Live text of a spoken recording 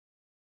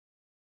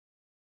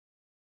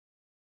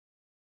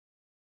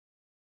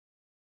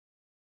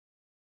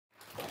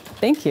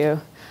Thank you.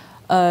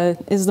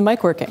 Is the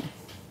mic working?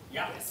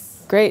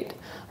 Yes. Great.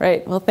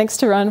 Right. Well, thanks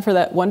to Ron for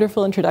that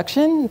wonderful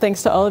introduction.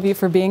 Thanks to all of you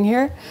for being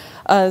here.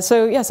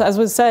 So yes, as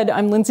was said,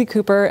 I'm Lindsey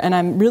Kuper, and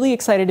I'm really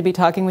excited to be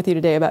talking with you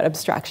today about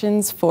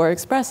abstractions for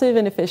expressive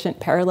and efficient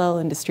parallel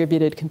and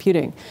distributed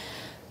computing.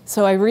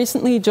 So I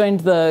recently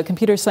joined the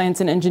Computer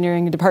Science and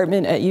Engineering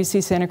department at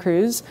UC Santa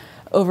Cruz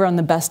over on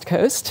the Best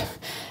Coast.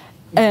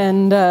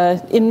 And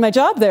in my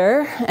job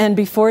there, and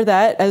before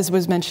that, as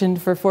was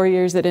mentioned, for 4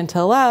 years at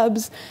Intel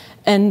Labs,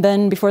 and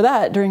then before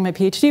that, during my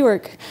PhD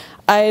work,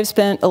 I've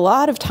spent a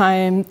lot of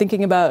time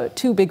thinking about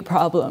two big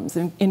problems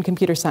in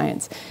computer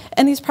science.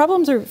 And these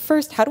problems are,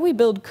 first, how do we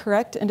build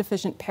correct and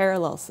efficient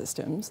parallel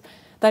systems?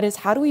 That is,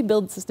 how do we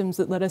build systems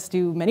that let us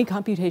do many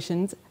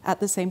computations at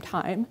the same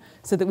time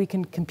so that we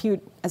can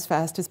compute as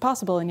fast as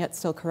possible and yet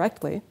still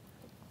correctly?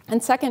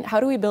 And second, how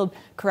do we build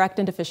correct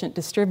and efficient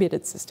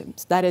distributed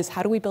systems? That is,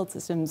 how do we build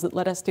systems that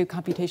let us do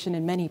computation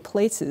in many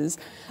places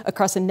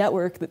across a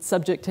network that's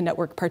subject to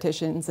network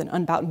partitions and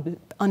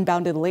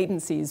unbounded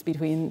latencies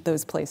between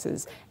those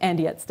places,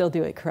 and yet still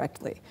do it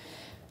correctly?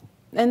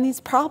 And these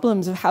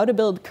problems of how to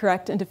build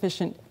correct and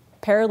efficient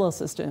parallel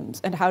systems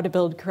and how to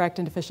build correct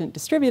and efficient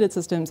distributed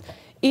systems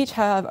each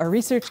have a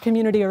research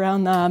community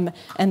around them,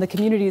 and the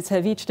communities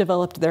have each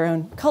developed their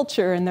own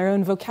culture and their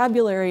own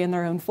vocabulary and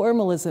their own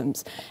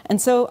formalisms. And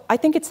so I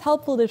think it's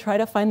helpful to try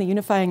to find the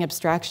unifying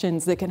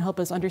abstractions that can help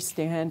us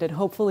understand and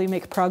hopefully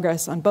make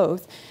progress on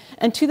both.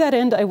 And to that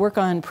end, I work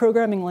on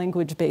programming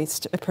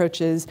language-based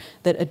approaches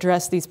that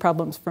address these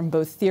problems from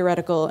both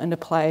theoretical and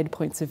applied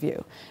points of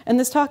view. And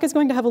this talk is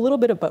going to have a little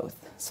bit of both.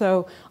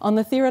 So on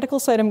the theoretical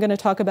side, I'm going to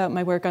talk about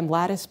my work on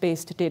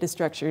lattice-based data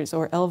structures,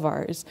 or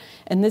LVars.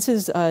 And this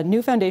is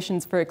new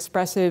foundations for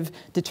expressive,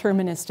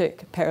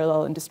 deterministic,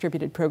 parallel, and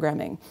distributed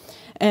programming.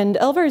 And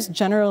LVars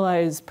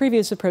generalize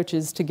previous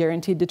approaches to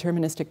guaranteed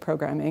deterministic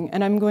programming,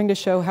 and I'm going to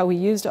show how we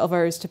used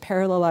LVars to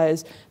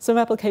parallelize some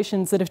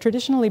applications that have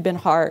traditionally been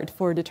hard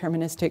for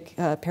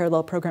deterministic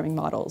parallel programming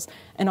models.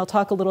 And I'll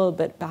talk a little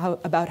bit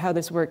about how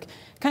this work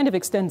kind of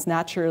extends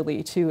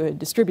naturally to a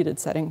distributed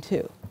setting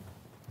too.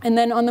 And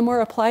then on the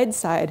more applied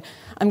side,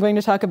 I'm going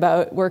to talk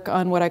about work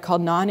on what I call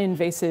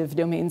non-invasive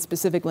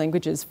domain-specific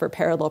languages for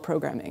parallel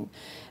programming.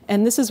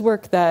 And this is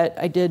work that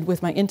I did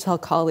with my Intel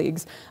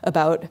colleagues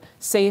about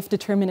safe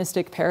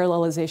deterministic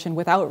parallelization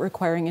without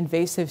requiring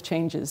invasive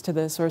changes to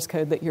the source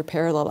code that you're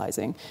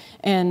parallelizing.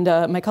 And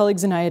my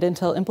colleagues and I at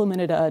Intel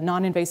implemented a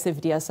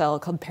non-invasive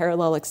DSL called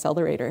Parallel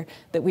Accelerator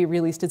that we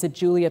released as a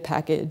Julia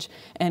package.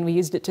 And we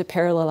used it to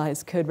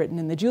parallelize code written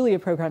in the Julia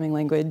programming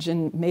language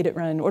and made it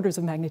run orders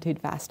of magnitude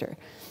faster.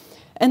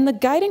 And the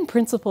guiding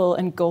principle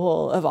and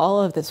goal of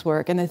all of this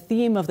work and the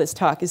theme of this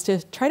talk is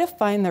to try to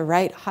find the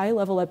right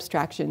high-level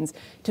abstractions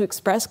to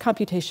express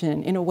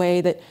computation in a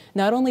way that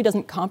not only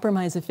doesn't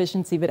compromise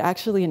efficiency, but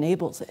actually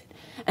enables it.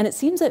 And it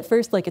seems at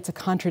first like it's a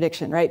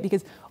contradiction, right?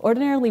 Because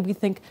ordinarily we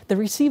think the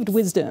received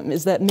wisdom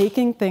is that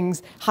making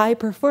things high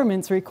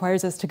performance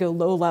requires us to go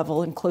low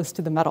level and close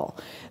to the metal.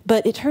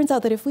 But it turns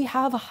out that if we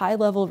have a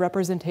high-level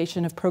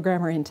representation of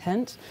programmer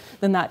intent,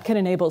 then that can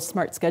enable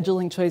smart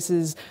scheduling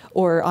choices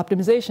or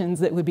optimizations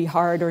that would be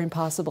hard or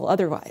impossible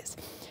otherwise.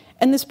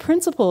 And this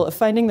principle of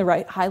finding the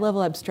right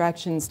high-level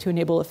abstractions to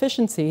enable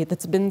efficiency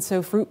that's been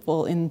so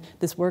fruitful in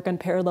this work on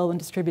parallel and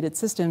distributed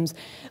systems,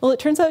 well, it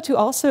turns out to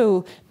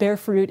also bear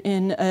fruit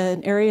in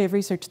an area of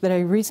research that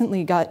I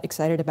recently got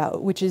excited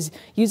about, which is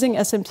using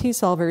SMT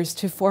solvers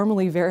to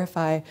formally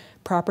verify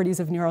properties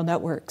of neural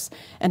networks,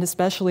 and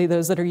especially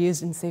those that are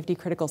used in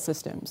safety-critical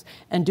systems,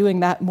 and doing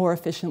that more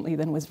efficiently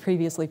than was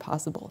previously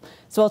possible.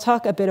 So I'll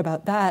talk a bit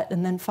about that,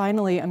 and then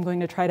finally I'm going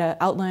to try to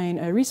outline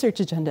a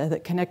research agenda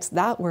that connects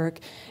that work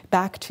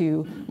back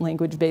to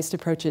language-based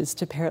approaches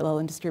to parallel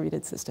and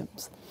distributed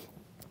systems.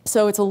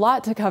 So it's a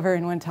lot to cover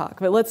in one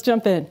talk, but let's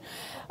jump in.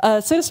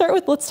 So to start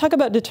with, let's talk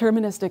about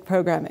deterministic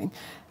programming.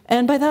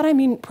 And by that I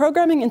mean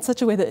programming in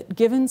such a way that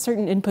given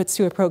certain inputs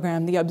to a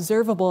program, the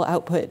observable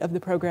output of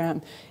the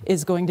program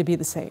is going to be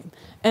the same.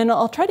 And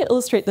I'll try to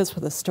illustrate this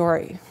with a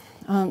story.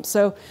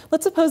 So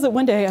let's suppose that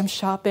one day I'm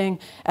shopping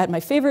at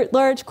my favorite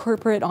large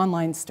corporate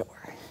online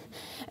store.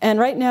 And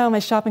right now my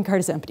shopping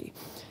cart is empty.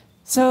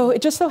 So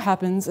it just so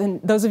happens, and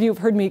those of you who've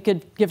heard me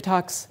give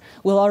talks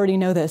will already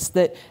know this,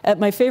 that at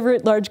my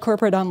favorite large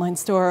corporate online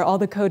store, all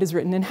the code is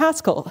written in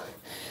Haskell.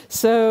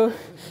 So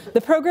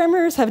the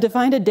programmers have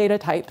defined a data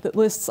type that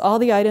lists all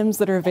the items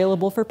that are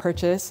available for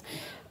purchase,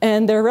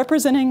 and they're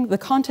representing the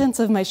contents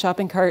of my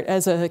shopping cart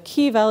as a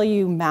key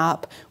value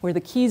map where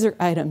the keys are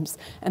items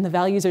and the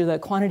values are the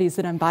quantities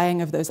that I'm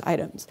buying of those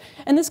items.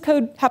 And this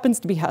code happens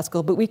to be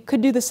Haskell, but we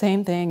could do the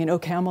same thing in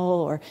OCaml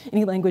or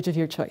any language of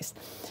your choice.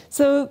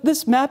 So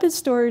this map is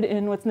stored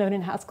in what's known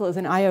in Haskell as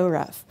an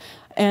IO-ref.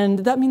 And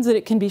that means that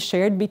it can be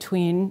shared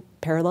between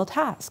parallel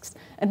tasks.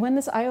 And when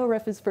this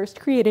IO-ref is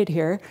first created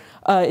here,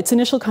 its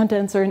initial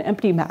contents are an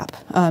empty map,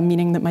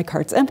 meaning that my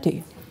cart's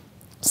empty.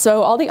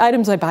 So all the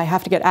items I buy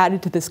have to get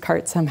added to this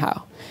cart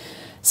somehow.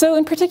 So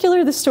in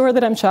particular, the store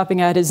that I'm shopping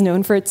at is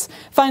known for its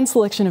fine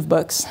selection of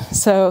books.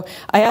 So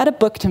I add a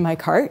book to my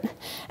cart,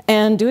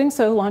 and doing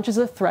so launches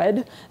a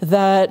thread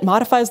that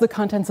modifies the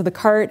contents of the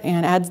cart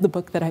and adds the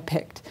book that I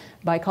picked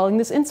by calling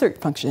this insert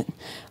function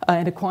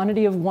in a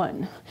quantity of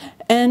 1.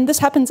 And this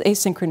happens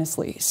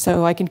asynchronously,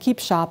 so I can keep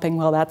shopping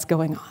while that's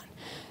going on.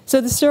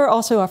 So the store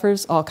also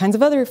offers all kinds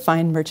of other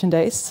fine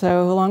merchandise.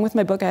 So along with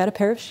my book, I add a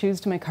pair of shoes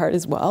to my cart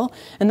as well,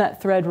 and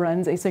that thread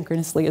runs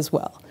asynchronously as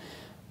well.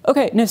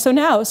 Okay, so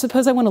now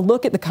suppose I want to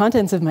look at the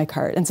contents of my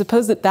cart, and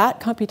suppose that that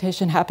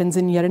computation happens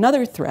in yet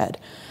another thread.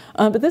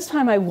 But this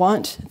time I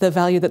want the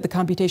value that the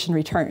computation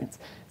returns.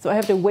 So I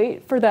have to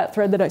wait for that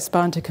thread that I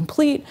spawned to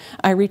complete.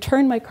 I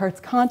return my cart's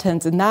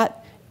contents, and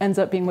that ends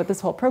up being what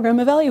this whole program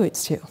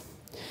evaluates to.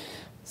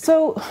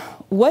 So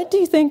what do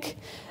you think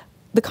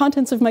the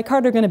contents of my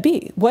cart are going to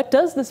be? What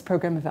does this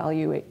program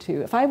evaluate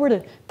to? If I were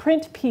to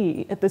print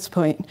P at this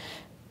point,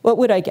 what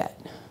would I get?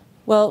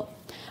 Well,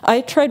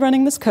 I tried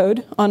running this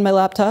code on my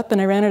laptop,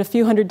 and I ran it a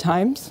few hundred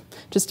times,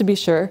 just to be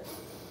sure.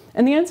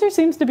 And the answer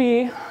seems to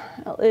be,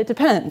 well, it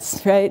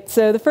depends, right?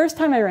 So the first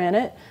time I ran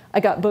it, I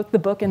got both the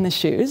book and the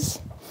shoes.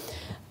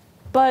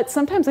 But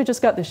sometimes I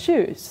just got the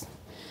shoes.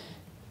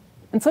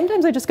 And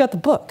sometimes I just got the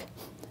book.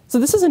 So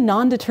this is a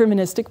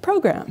non-deterministic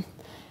program.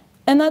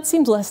 And that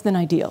seems less than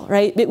ideal,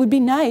 right? It would be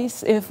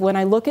nice if when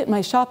I look at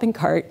my shopping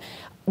cart,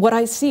 what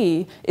I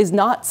see is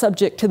not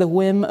subject to the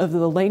whim of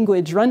the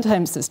language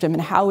runtime system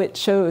and how it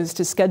chose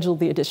to schedule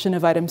the addition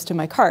of items to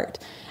my cart.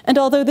 And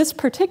although this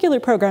particular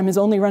program is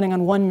only running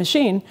on one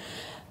machine,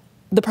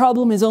 the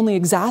problem is only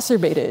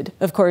exacerbated,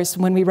 of course,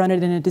 when we run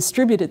it in a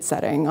distributed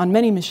setting on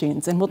many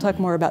machines, and we'll talk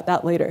more about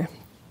that later.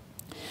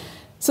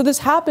 So this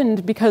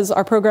happened because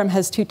our program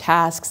has two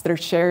tasks that are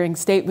sharing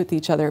state with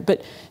each other.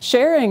 But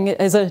sharing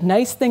is a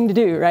nice thing to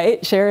do,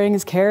 right? Sharing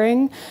is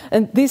caring.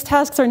 And these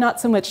tasks are not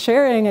so much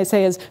sharing, I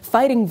say, as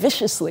fighting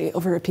viciously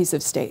over a piece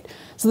of state.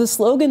 So the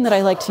slogan that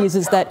I like to use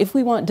is that if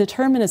we want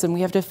determinism,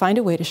 we have to find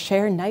a way to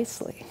share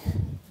nicely.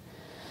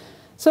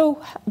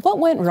 So what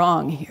went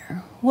wrong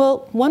here?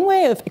 Well, one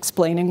way of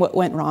explaining what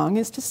went wrong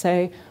is to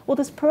say, well,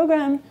 this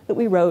program that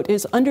we wrote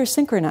is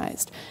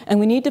undersynchronized, and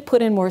we need to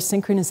put in more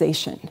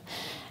synchronization.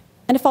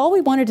 And if all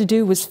we wanted to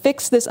do was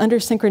fix this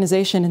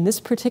undersynchronization in this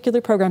particular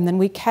program, then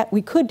we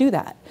could do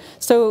that.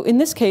 So in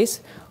this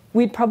case,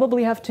 we'd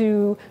probably have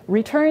to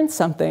return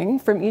something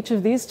from each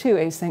of these two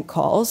async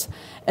calls,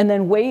 and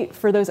then wait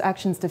for those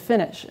actions to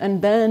finish,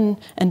 and then,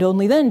 and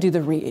only then, do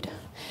the read.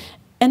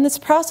 And this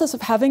process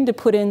of having to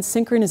put in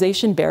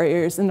synchronization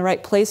barriers in the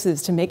right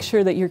places to make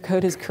sure that your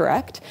code is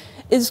correct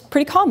is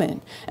pretty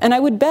common. And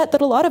I would bet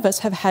that a lot of us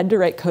have had to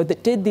write code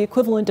that did the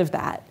equivalent of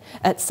that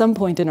at some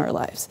point in our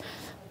lives.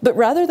 But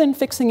rather than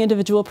fixing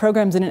individual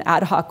programs in an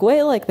ad hoc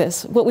way like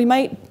this, what we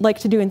might like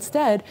to do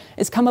instead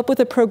is come up with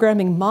a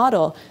programming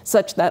model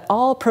such that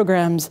all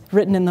programs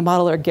written in the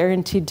model are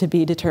guaranteed to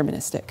be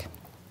deterministic.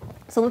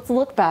 So let's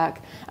look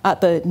back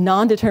at the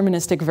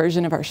non-deterministic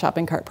version of our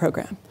shopping cart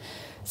program.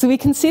 So we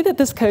can see that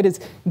this code is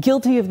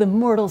guilty of the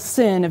mortal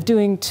sin of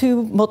doing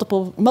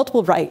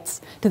multiple writes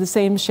to the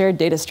same shared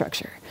data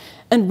structure.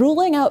 And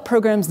ruling out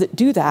programs that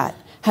do that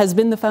has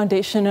been the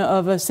foundation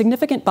of a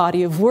significant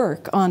body of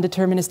work on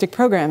deterministic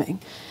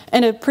programming.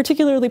 And a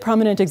particularly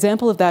prominent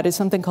example of that is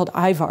something called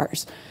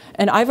LVars.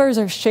 And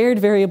LVars are shared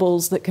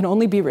variables that can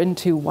only be written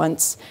to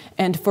once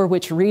and for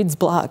which reads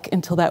block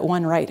until that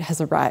one write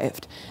has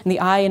arrived. And the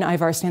I in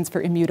LVar stands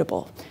for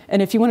immutable.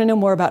 And if you want to know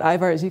more about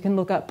LVars, you can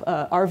look up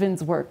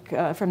Arvind's work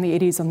from the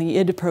 80s on the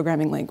id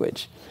programming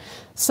language.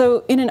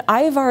 So in an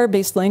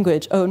LVar-based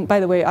language, oh, and by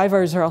the way,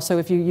 LVars are also,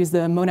 if you use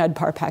the monad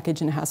par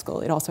package in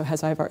Haskell, it also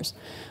has LVars,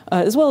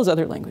 as well as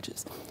other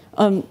languages.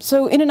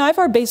 So in an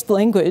LVar-based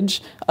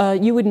language,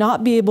 you would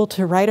not be able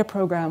to write a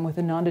program with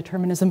a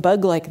non-determinism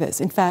bug like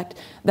this. In fact,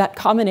 that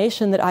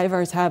combination that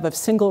LVars have of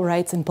single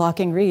writes and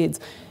blocking reads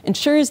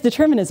ensures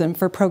determinism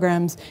for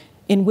programs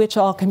in which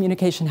all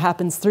communication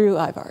happens through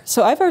LVars.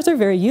 So LVars are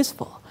very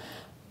useful.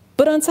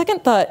 But on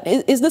second thought,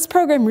 is this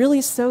program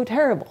really so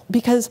terrible?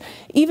 Because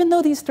even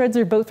though these threads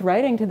are both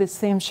writing to this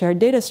same shared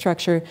data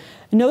structure,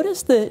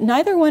 notice that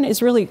neither one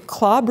is really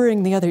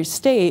clobbering the other's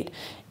state.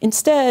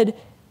 Instead,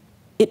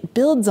 it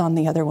builds on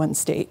the other one's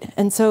state.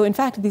 And so, in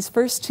fact, these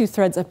first two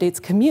threads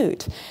updates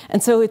commute.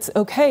 And so it's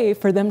OK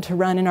for them to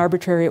run in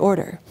arbitrary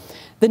order.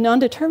 The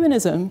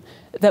non-determinism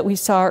that we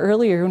saw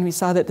earlier when we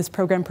saw that this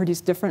program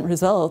produced different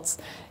results,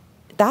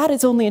 that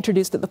is only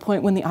introduced at the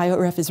point when the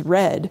IORF is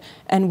read,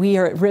 and we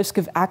are at risk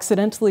of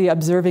accidentally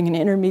observing an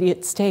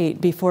intermediate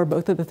state before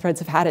both of the threads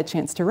have had a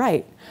chance to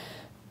write.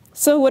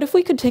 So what if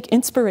we could take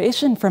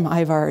inspiration from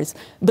LVars,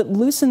 but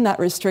loosen that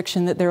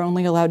restriction that they're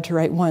only allowed to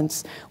write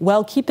once,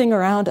 while keeping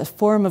around a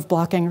form of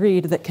blocking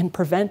read that can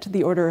prevent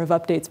the order of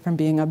updates from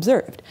being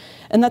observed?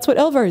 And that's what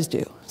LVars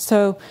do.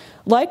 So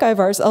like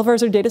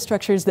LVars are data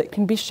structures that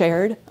can be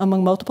shared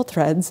among multiple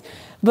threads,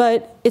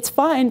 but it's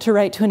fine to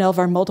write to an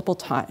LVar multiple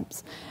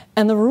times.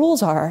 And the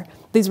rules are,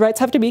 these writes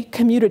have to be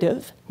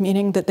commutative,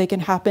 meaning that they can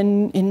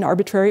happen in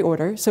arbitrary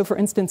order. So for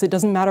instance, it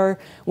doesn't matter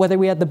whether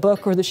we add the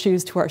book or the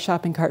shoes to our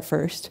shopping cart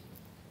first.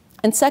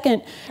 And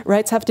second,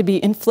 writes have to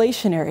be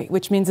inflationary,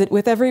 which means that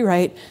with every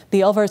write,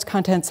 the LVars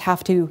contents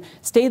have to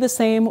stay the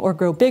same or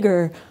grow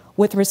bigger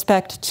with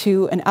respect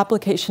to an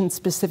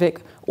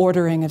application-specific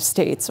ordering of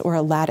states, or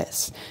a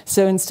lattice.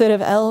 So instead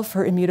of L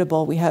for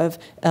immutable, we have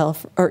L,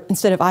 or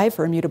instead of I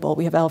for immutable,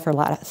 we have L for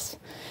lattice.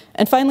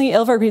 And finally,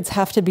 LVar reads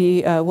have to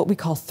be what we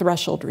call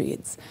threshold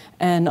reads,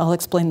 and I'll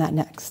explain that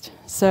next.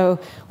 So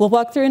we'll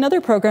walk through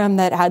another program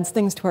that adds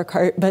things to our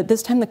cart, but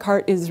this time the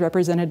cart is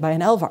represented by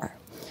an LVar.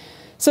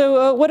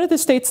 So what are the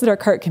states that our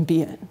cart can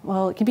be in?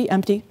 Well, it can be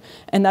empty,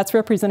 and that's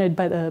represented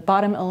by the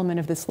bottom element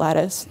of this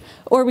lattice.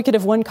 Or we could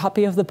have one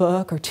copy of the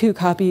book, or two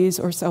copies,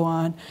 or so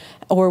on,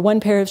 or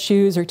one pair of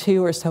shoes, or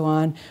two, or so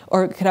on,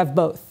 or it could have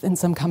both in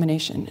some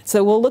combination.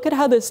 So we'll look at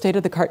how the state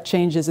of the cart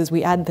changes as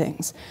we add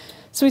things.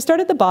 So we start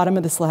at the bottom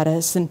of this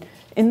lattice, and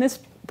in this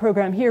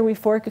program here, we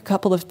fork a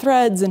couple of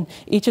threads, and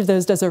each of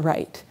those does a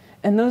write.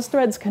 And those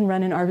threads can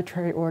run in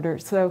arbitrary order.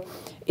 So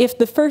if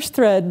the first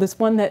thread, this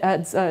one that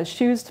adds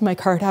shoes to my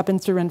cart,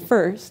 happens to run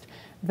first,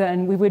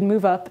 then we would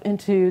move up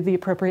into the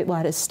appropriate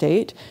lattice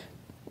state.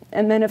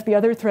 And then if the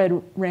other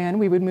thread ran,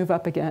 we would move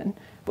up again.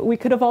 But we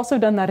could have also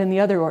done that in the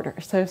other order.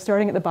 So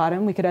starting at the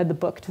bottom, we could add the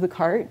book to the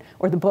cart,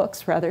 or the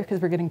books, rather,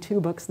 because we're getting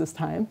two books this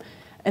time,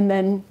 and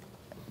then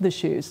the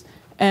shoes.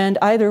 And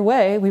either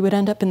way, we would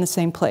end up in the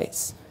same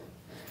place.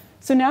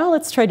 So now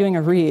let's try doing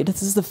a read.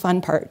 This is the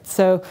fun part.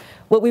 So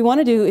what we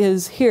want to do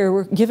is here,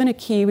 we're given a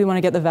key. We want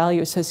to get the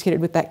value associated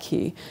with that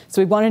key.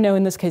 So we want to know,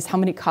 in this case, how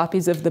many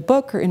copies of the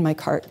book are in my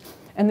cart.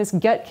 And this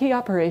get key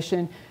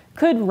operation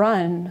could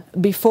run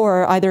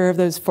before either of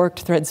those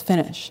forked threads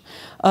finish.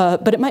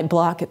 But it might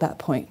block at that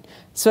point.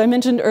 So I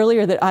mentioned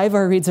earlier that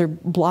IVAR reads are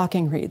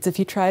blocking reads. If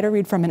you try to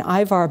read from an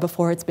IVAR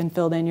before it's been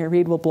filled in, your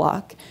read will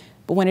block.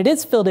 But when it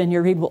is filled in,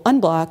 your read will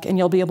unblock, and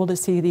you'll be able to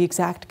see the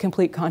exact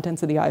complete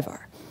contents of the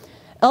IVAR.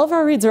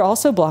 LVar reads are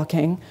also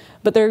blocking,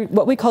 but they're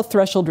what we call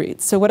threshold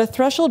reads. So what a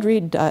threshold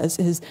read does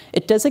is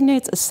it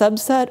designates a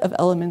subset of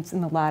elements in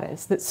the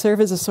lattice that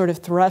serve as a sort of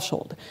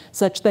threshold,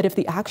 such that if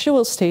the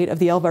actual state of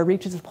the LVar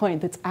reaches a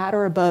point that's at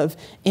or above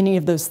any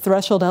of those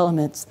threshold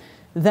elements,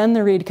 then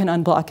the read can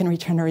unblock and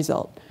return a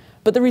result.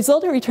 But the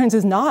result it returns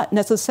is not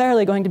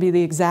necessarily going to be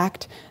the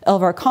exact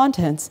LVar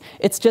contents.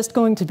 It's just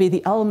going to be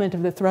the element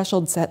of the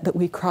threshold set that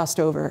we crossed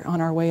over on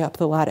our way up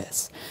the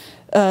lattice.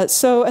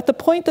 So at the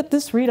point that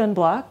this read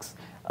unblocks,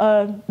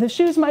 the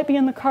shoes might be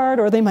in the cart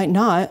or they might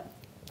not,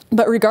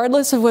 but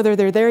regardless of whether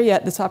they're there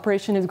yet, this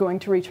operation is going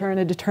to return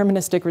a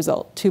deterministic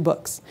result, 2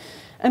 books.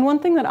 And one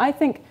thing that I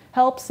think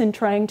helps in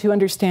trying to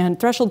understand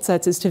threshold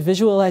sets is to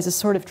visualize a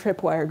sort of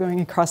tripwire going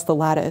across the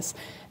lattice.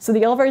 So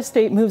the LVar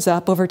state moves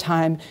up over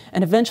time,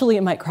 and eventually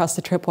it might cross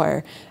the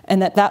tripwire.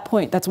 And at that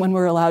point, that's when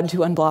we're allowed to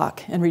unblock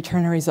and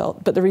return a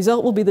result. But the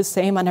result will be the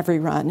same on every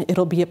run.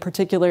 It'll be a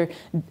particular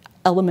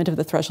element of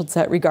the threshold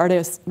set,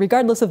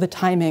 regardless of the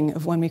timing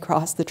of when we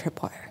cross the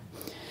tripwire.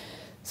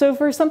 So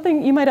for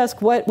something, you might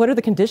ask, what are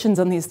the conditions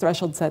on these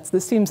threshold sets?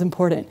 This seems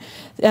important.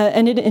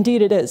 And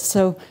indeed it is.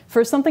 So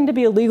for something to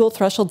be a legal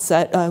threshold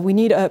set, we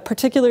need a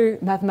particular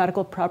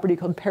mathematical property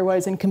called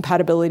pairwise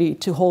incompatibility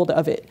to hold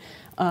of it.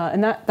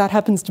 And that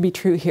happens to be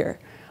true here.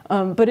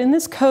 But in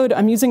this code,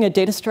 I'm using a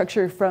data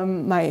structure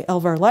from my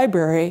LVar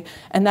library,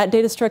 and that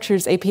data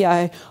structure's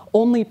API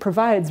only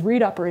provides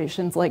read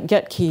operations like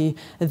getKey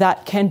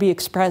that can be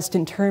expressed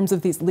in terms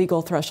of these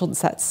legal threshold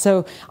sets.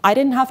 So I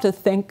didn't have to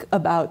think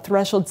about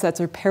threshold sets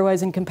or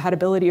pairwise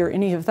incompatibility or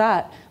any of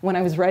that when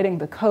I was writing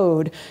the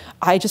code.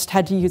 I just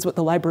had to use what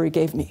the library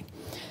gave me.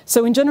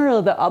 So in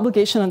general, the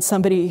obligation on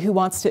somebody who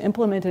wants to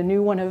implement a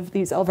new one of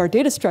these LVar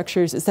data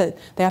structures is that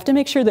they have to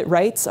make sure that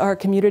writes are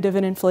commutative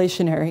and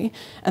inflationary,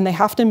 and they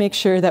have to make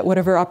sure that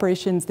whatever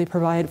operations they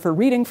provide for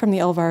reading from the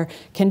LVar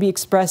can be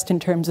expressed in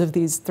terms of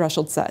these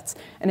threshold sets.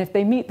 And if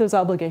they meet those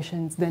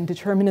obligations, then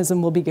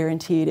determinism will be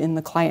guaranteed in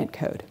the client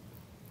code.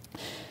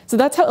 So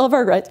that's how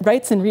LVar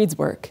writes and reads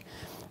work.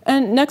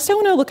 And next, I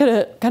want to look at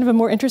a kind of a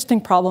more interesting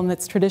problem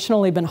that's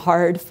traditionally been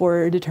hard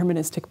for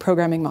deterministic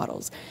programming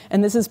models.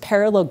 And this is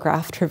parallel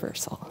graph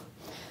traversal.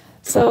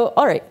 So,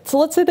 all right, so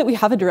let's say that we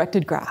have a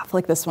directed graph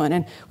like this one,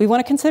 and we want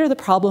to consider the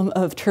problem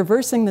of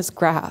traversing this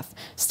graph,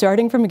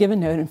 starting from a given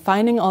node and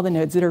finding all the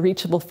nodes that are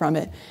reachable from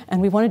it.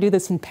 And we want to do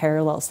this in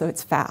parallel, so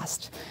it's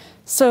fast.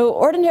 So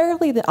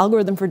ordinarily, the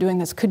algorithm for doing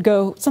this could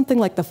go something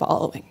like the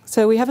following.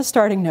 So we have a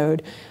starting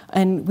node,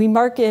 and we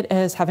mark it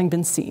as having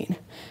been seen.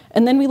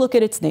 And then we look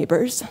at its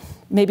neighbors,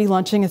 maybe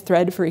launching a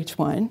thread for each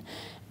one.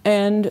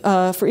 And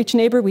for each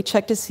neighbor, we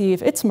check to see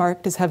if it's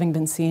marked as having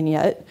been seen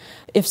yet.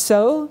 If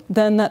so,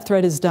 then that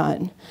thread is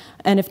done.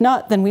 And if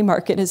not, then we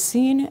mark it as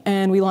seen,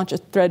 and we launch a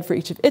thread for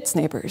each of its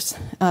neighbors.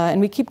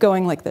 And we keep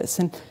going like this.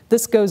 And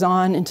this goes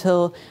on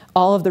until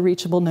all of the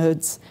reachable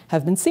nodes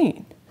have been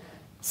seen.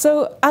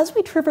 So as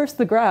we traverse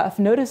the graph,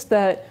 notice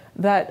that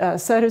that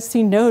set of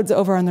seen nodes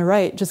over on the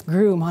right just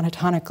grew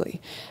monotonically,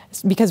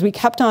 because we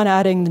kept on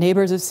adding the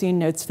neighbors of seen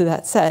nodes to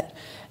that set.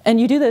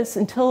 And you do this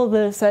until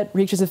the set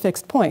reaches a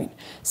fixed point.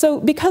 So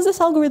because this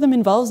algorithm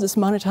involves this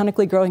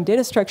monotonically growing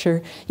data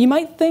structure, you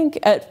might think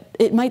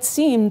it might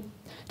seem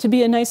to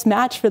be a nice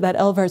match for that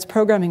LVars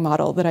programming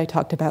model that I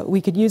talked about.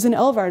 We could use an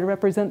LVar to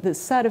represent this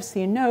set of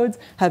seen nodes,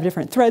 have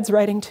different threads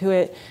writing to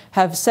it,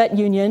 have set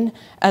union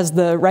as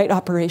the write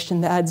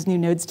operation that adds new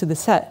nodes to the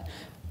set.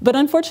 But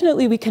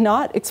unfortunately, we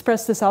cannot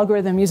express this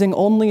algorithm using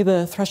only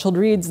the threshold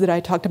reads that I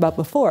talked about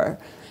before,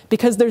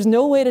 because there's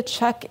no way to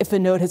check if a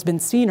node has been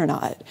seen or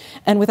not.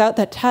 And without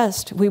that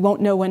test, we won't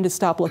know when to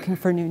stop looking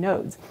for new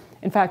nodes.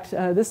 In fact,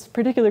 this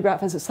particular graph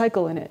has a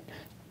cycle in it,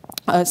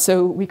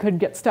 so we could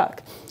get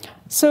stuck.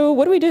 So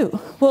what do we do?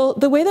 Well,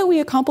 the way that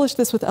we accomplish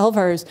this with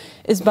LVars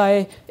is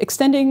by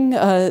extending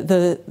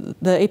the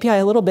API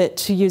a little bit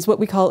to use what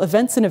we call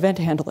events and event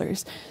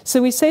handlers.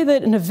 So we say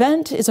that an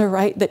event is a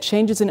write that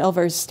changes an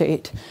LVar's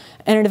state,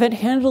 and an event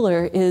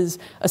handler is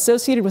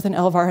associated with an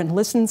LVar and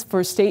listens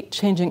for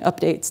state-changing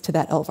updates to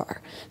that LVar,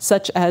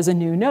 such as a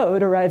new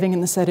node arriving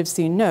in the set of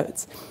seen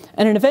nodes.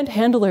 And an event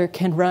handler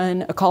can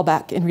run a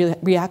callback in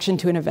reaction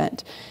to an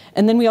event.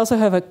 And then we also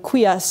have a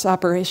quiesce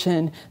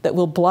operation that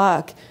will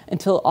block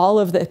until all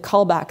of the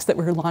callbacks that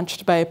were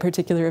launched by a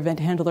particular event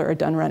handler are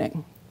done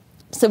running.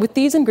 So with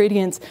these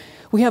ingredients,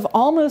 we have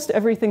almost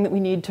everything that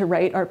we need to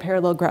write our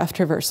parallel graph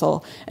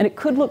traversal. And it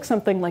could look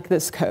something like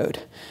this code.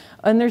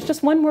 And there's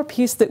just one more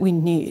piece that we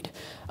need.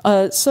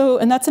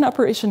 And that's an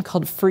operation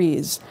called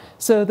freeze.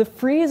 So the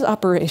freeze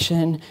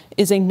operation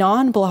is a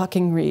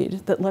non-blocking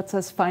read that lets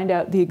us find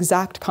out the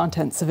exact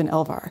contents of an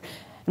LVar.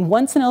 And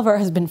once an LVar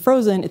has been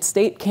frozen, its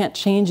state can't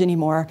change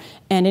anymore,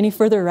 and any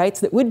further writes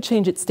that would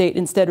change its state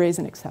instead raise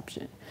an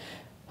exception.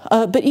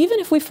 But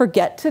even if we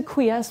forget to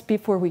quiesce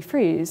before we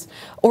freeze,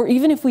 or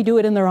even if we do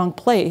it in the wrong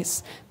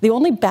place, the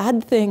only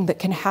bad thing that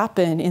can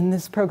happen in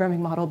this programming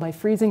model by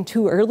freezing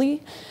too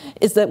early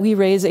is that we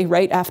raise a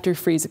write after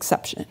freeze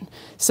exception.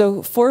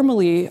 So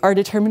formally, our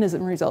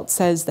determinism result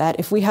says that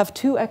if we have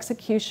two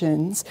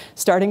executions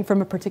starting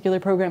from a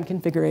particular program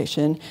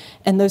configuration,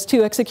 and those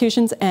two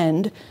executions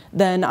end,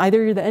 then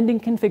either the ending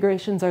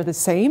configurations are the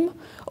same,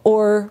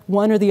 or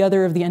one or the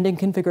other of the ending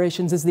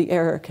configurations is the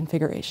error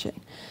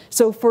configuration.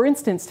 So for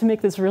instance, to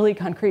make this really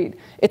concrete,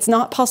 it's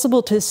not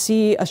possible to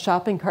see a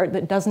shopping cart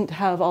that doesn't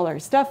have all our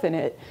stuff in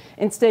it.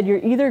 Instead,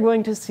 you're either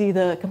going to see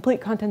the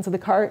complete contents of the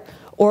cart,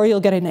 or you'll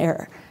get an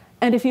error.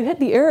 And if you hit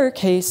the error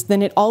case,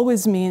 then it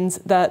always means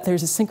that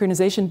there's a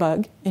synchronization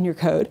bug in your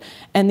code.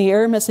 And the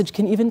error message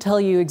can even tell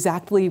you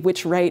exactly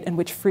which write and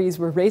which freeze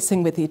were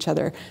racing with each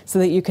other so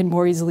that you can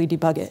more easily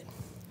debug it.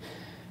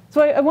 So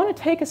I want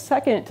to take a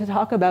second to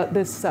talk about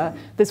this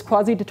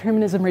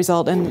quasi-determinism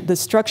result and the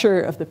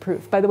structure of the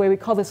proof. By the way, we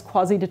call this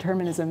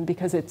quasi-determinism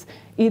because it's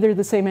either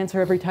the same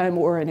answer every time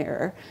or an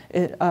error,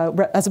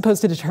 as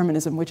opposed to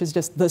determinism, which is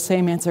just the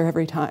same answer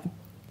every time.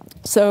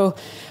 So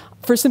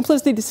for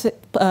simplicity's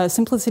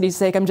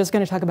sake, I'm just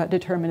going to talk about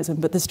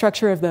determinism, but the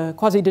structure of the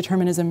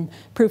quasi-determinism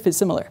proof is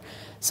similar.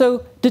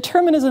 So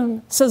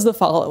determinism says the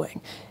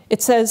following.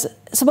 It says,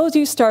 suppose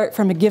you start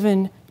from a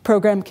given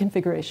program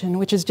configuration,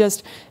 which is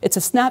just, it's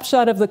a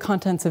snapshot of the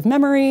contents of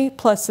memory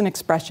plus an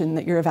expression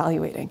that you're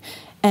evaluating.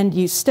 And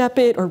you step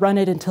it or run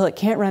it until it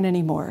can't run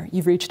anymore.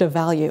 You've reached a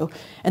value.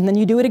 And then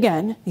you do it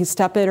again. You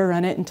step it or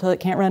run it until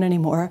it can't run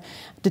anymore.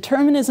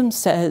 Determinism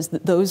says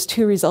that those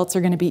two results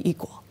are going to be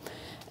equal.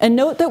 And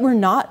note that we're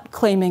not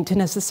claiming to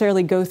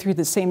necessarily go through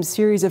the same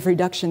series of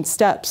reduction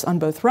steps on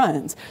both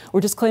runs.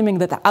 We're just claiming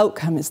that the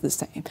outcome is the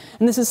same.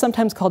 And this is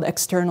sometimes called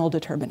external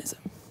determinism.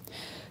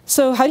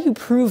 So how do you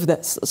prove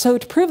this? So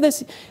to prove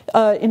this,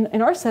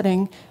 in our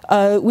setting,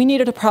 we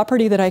needed a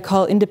property that I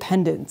call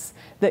independence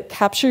that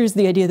captures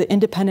the idea that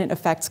independent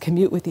effects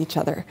commute with each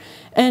other.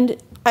 And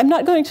I'm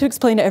not going to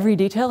explain every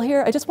detail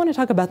here. I just want to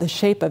talk about the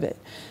shape of it.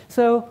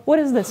 So what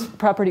does this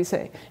property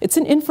say? It's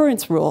an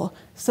inference rule.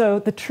 So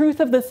the truth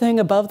of the thing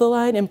above the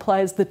line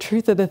implies the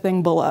truth of the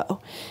thing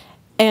below.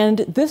 And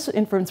this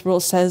inference rule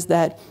says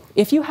that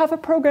if you have a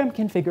program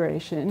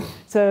configuration,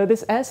 so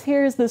this S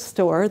here is the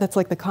store, that's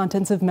like the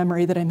contents of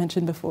memory that I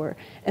mentioned before,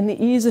 and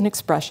the E is an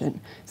expression.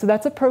 So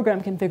that's a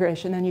program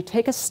configuration, and you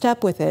take a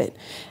step with it.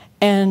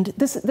 And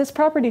this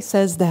property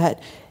says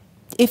that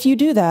if you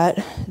do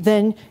that,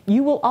 then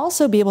you will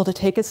also be able to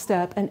take a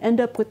step and end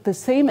up with the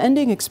same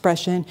ending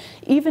expression,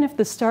 even if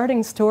the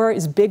starting store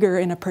is bigger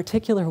in a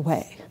particular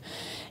way.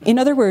 In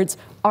other words,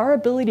 our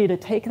ability to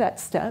take that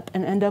step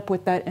and end up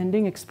with that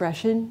ending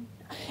expression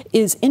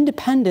is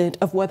independent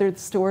of whether the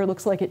store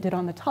looks like it did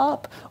on the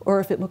top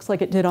or if it looks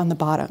like it did on the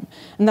bottom.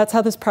 And that's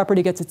how this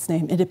property gets its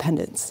name,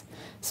 independence.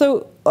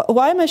 So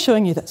why am I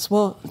showing you this?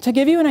 Well, to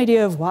give you an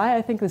idea of why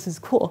I think this is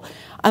cool,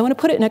 I want to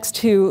put it next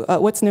to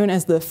what's known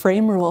as the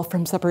frame rule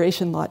from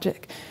separation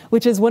logic,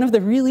 which is one of the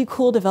really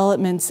cool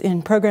developments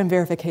in program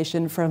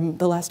verification from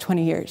the last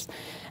 20 years.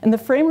 And the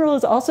frame rule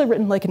is also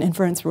written like an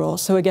inference rule.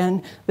 So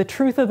again, the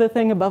truth of the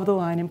thing above the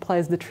line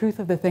implies the truth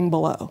of the thing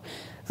below.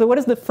 So what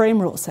does the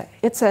frame rule say?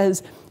 It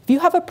says, if you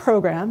have a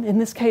program, in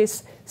this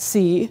case,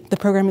 C, the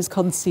program is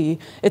called C.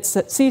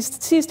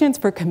 C stands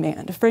for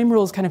command. Frame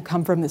rules kind of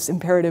come from this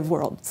imperative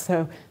world.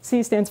 So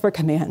C stands for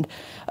command.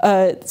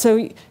 So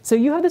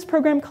you have this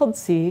program called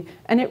C,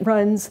 and it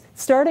runs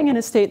starting in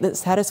a state that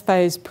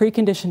satisfies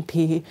precondition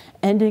P,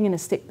 ending in a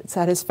state that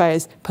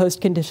satisfies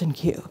postcondition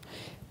Q.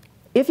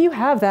 If you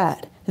have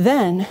that,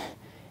 then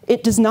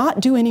it does not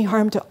do any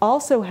harm to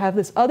also have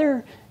this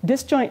other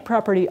disjoint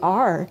property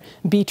R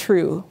be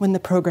true when the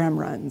program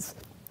runs.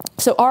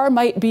 So R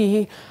might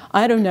be,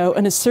 I don't know,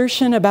 an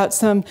assertion about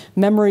some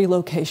memory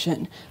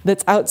location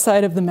that's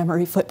outside of the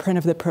memory footprint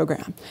of the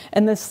program.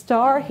 And the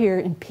star here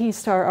in P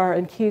star R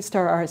and Q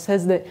star R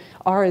says that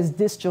R is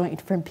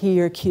disjoint from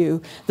P or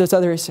Q, those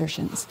other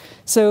assertions.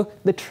 So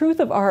the truth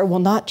of R will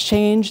not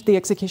change the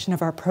execution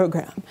of our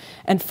program.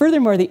 And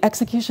furthermore, the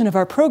execution of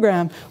our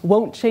program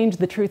won't change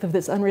the truth of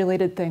this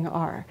unrelated thing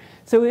R.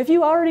 So if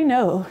you already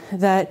know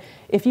that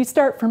if you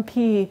start from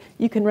P,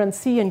 you can run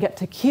C and get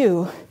to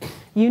Q,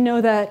 you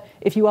know that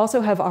if you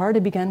also have R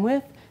to begin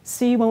with,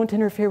 C won't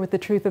interfere with the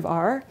truth of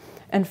R.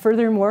 And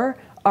furthermore,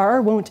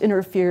 R won't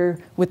interfere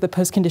with the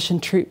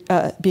postcondition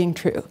being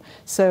true.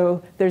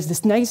 So there's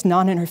this nice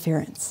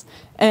non-interference.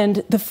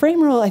 And the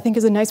frame rule, I think,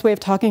 is a nice way of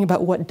talking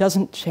about what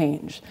doesn't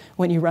change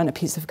when you run a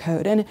piece of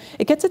code. And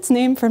it gets its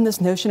name from this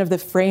notion of the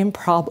frame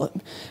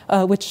problem,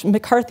 which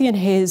McCarthy and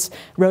Hayes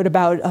wrote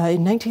about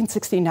in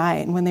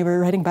 1969 when they were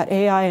writing about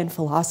AI and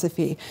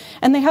philosophy.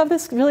 And they have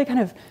this really kind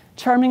of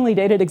charmingly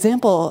dated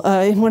example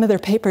in one of their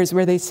papers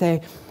where they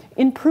say,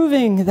 in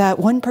proving that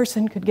one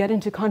person could get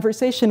into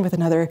conversation with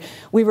another,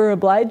 we were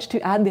obliged to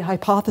add the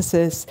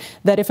hypothesis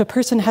that if a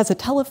person has a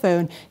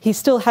telephone, he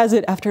still has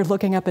it after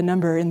looking up a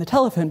number in the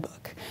telephone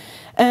book.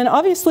 And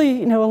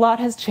obviously, a lot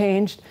has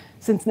changed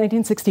since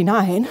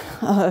 1969.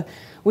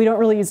 We don't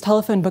really use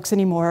telephone books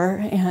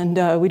anymore,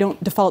 and we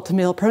don't default to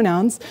male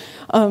pronouns.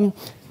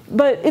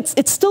 But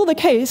it's still the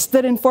case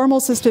that in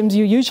formal systems,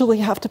 you usually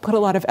have to put a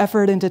lot of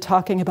effort into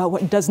talking about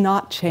what does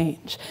not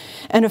change.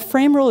 And a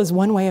frame rule is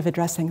one way of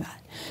addressing that.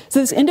 So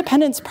this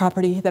independence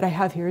property that I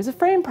have here is a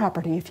frame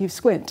property if you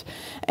squint.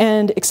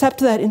 And except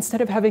that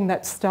instead of having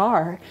that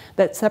star,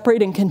 that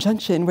separating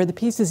conjunction where the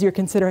pieces you're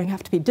considering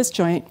have to be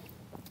disjoint,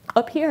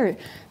 up here,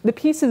 the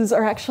pieces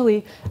are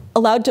actually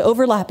allowed to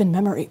overlap in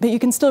memory, but you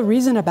can still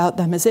reason about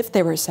them as if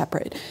they were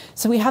separate.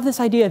 So we have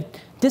this idea of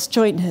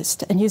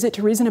disjointness and use it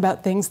to reason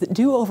about things that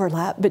do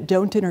overlap but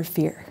don't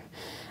interfere.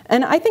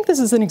 And I think this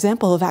is an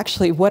example of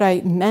actually what I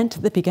meant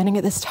at the beginning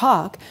of this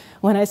talk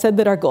when I said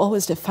that our goal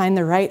was to find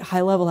the right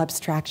high-level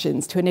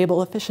abstractions to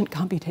enable efficient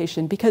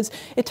computation, because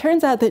it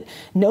turns out that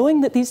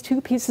knowing that these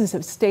two pieces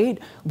of state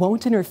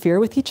won't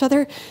interfere with each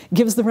other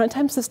gives the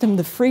runtime system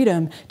the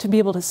freedom to be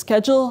able to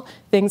schedule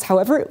things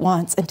however it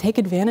wants and take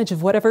advantage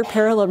of whatever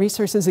parallel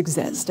resources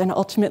exist and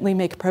ultimately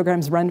make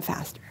programs run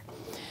faster.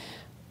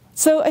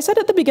 So I said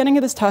at the beginning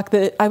of this talk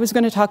that I was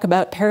going to talk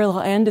about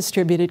parallel and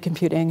distributed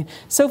computing.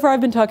 So far,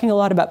 I've been talking a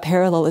lot about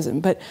parallelism,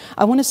 but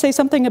I want to say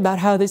something about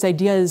how these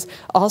ideas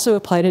also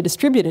apply to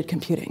distributed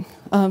computing.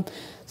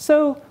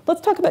 So let's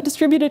talk about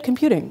distributed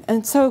computing.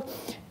 And so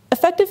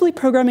effectively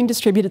programming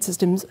distributed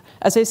systems,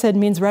 as I said,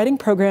 means writing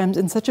programs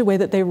in such a way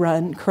that they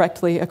run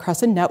correctly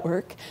across a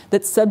network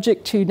that's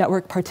subject to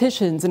network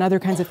partitions and other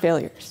kinds of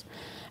failures.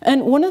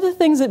 And one of the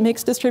things that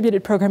makes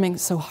distributed programming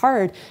so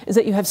hard is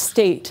that you have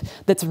state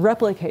that's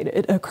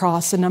replicated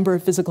across a number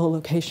of physical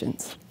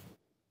locations.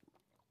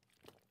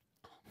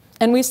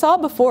 And we saw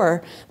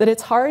before that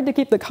it's hard to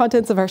keep the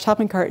contents of our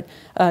shopping cart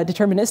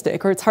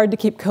deterministic, or it's hard to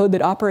keep code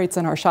that operates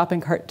on our shopping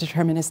cart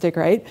deterministic,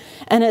 right?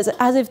 And as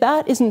if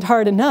that isn't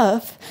hard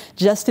enough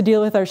just to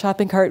deal with our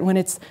shopping cart when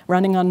it's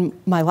running on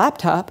my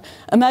laptop,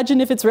 imagine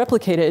if it's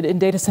replicated in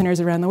data centers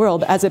around the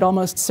world, as it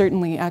almost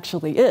certainly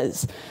actually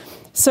is.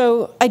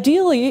 So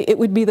ideally, it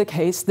would be the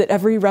case that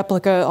every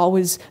replica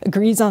always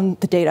agrees on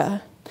the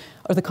data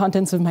or the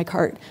contents of my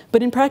cart.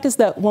 But in practice,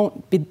 that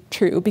won't be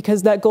true,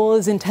 because that goal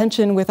is in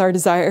tension with our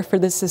desire for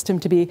this system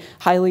to be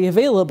highly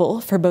available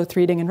for both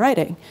reading and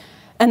writing.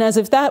 And as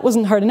if that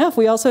wasn't hard enough,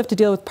 we also have to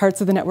deal with parts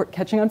of the network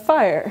catching on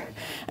fire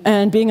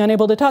and being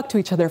unable to talk to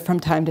each other from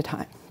time to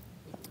time.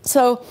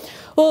 So,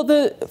 well,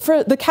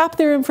 the CAP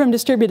theorem from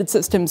distributed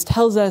systems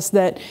tells us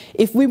that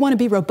if we want to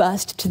be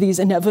robust to these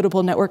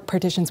inevitable network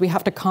partitions, we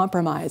have to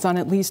compromise on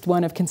at least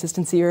one of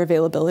consistency or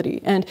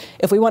availability. And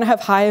if we want to have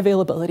high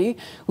availability,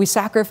 we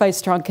sacrifice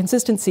strong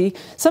consistency,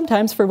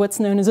 sometimes for what's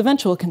known as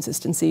eventual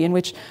consistency, in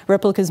which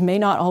replicas may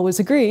not always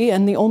agree,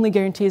 and the only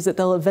guarantee is that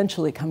they'll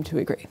eventually come to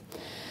agree.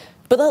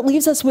 But that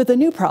leaves us with a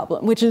new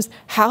problem, which is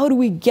how do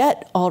we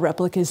get all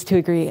replicas to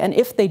agree? And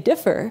if they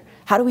differ,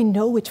 how do we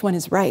know which one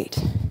is right?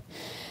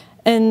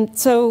 And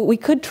so we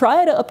could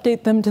try to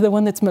update them to the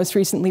one that's most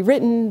recently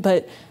written,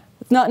 but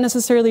It's not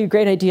necessarily a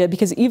great idea,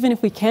 because even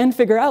if we can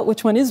figure out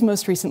which one is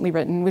most recently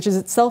written, which is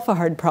itself a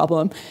hard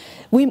problem,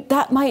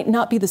 that might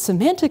not be the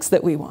semantics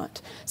that we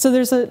want. So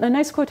there's a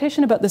nice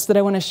quotation about this that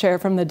I want to share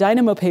from the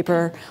Dynamo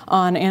paper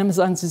on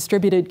Amazon's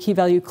distributed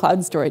key-value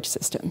cloud storage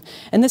system.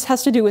 And this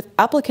has to do with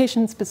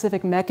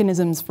application-specific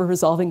mechanisms for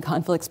resolving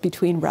conflicts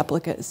between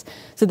replicas.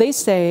 So they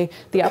say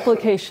the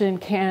application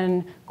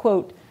can,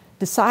 quote,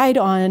 decide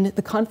on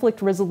the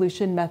conflict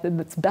resolution method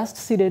that's best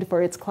suited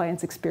for its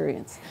client's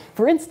experience.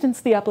 For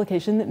instance, the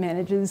application that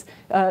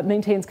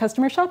maintains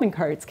customer shopping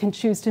carts can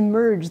choose to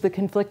merge the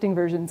conflicting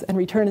versions and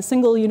return a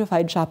single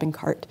unified shopping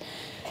cart.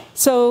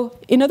 So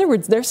in other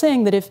words, they're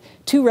saying that if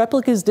two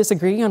replicas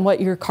disagree on what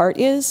your cart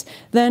is,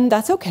 then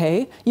that's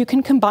OK. You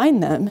can combine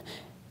them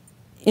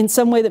in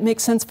some way that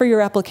makes sense for your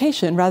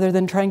application, rather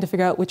than trying to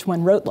figure out which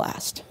one wrote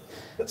last.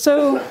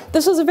 So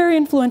this was a very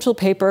influential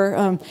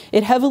paper.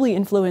 It heavily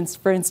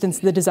influenced, for instance,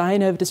 the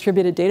design of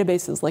distributed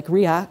databases like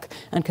REAC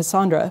and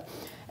Cassandra.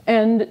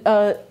 And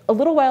a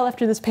little while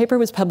after this paper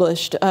was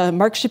published,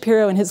 Mark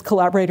Shapiro and his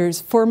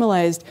collaborators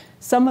formalized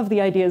some of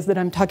the ideas that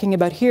I'm talking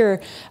about here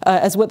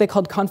as what they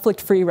called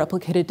conflict-free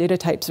replicated data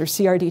types, or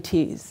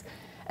CRDTs.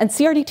 And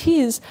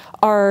CRDTs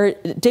are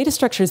data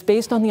structures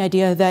based on the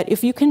idea that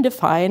if you can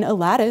define a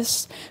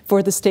lattice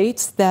for the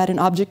states that an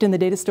object in the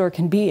data store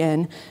can be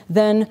in,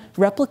 then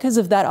replicas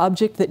of that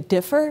object that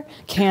differ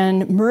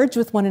can merge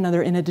with one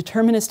another in a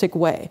deterministic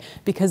way,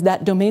 because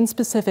that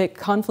domain-specific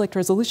conflict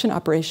resolution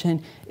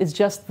operation is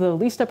just the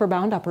least upper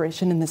bound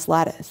operation in this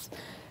lattice.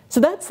 So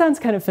that sounds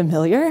kind of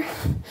familiar.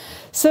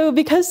 So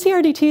because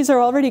CRDTs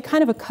are already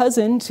kind of a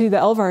cousin to the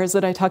LVars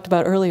that I talked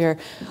about earlier,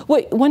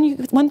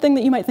 one thing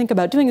that you might think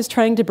about doing is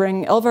trying to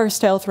bring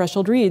LVAR-style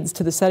threshold reads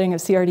to the setting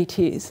of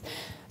CRDTs.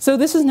 So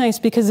this is nice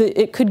because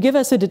it could give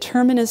us a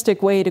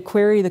deterministic way to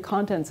query the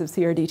contents of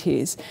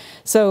CRDTs.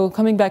 So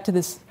coming back to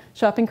this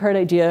shopping cart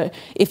idea,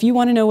 if you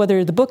want to know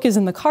whether the book is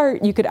in the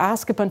cart, you could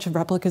ask a bunch of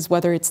replicas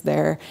whether it's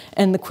there,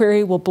 and the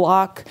query will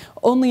block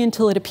only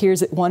until it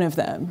appears at one of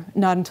them,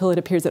 not until it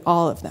appears at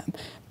all of them.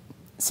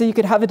 So you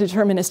could have a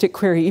deterministic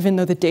query even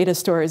though the data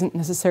store isn't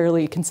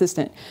necessarily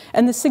consistent.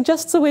 And this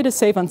suggests a way to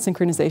save on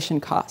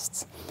synchronization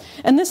costs.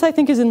 And this, I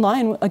think, is in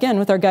line, again,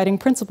 with our guiding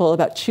principle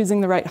about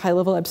choosing the right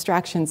high-level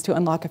abstractions to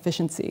unlock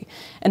efficiency.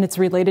 And it's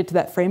related to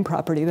that frame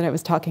property that I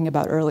was talking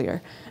about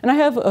earlier. And I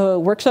have a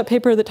workshop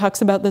paper that talks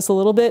about this a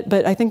little bit,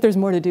 but I think there's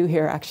more to do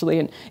here, actually.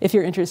 And if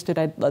you're interested,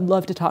 I'd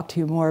love to talk to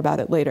you more about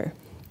it later.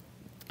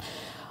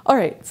 All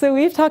right, so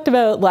we've talked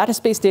about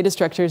lattice-based data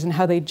structures and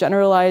how they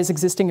generalize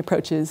existing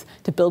approaches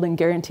to building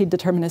guaranteed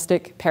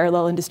deterministic,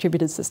 parallel, and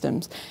distributed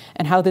systems,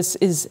 and how this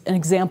is an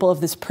example of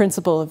this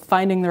principle of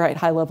finding the right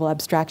high-level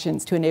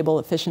abstractions to enable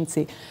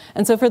efficiency.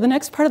 And so for the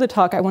next part of the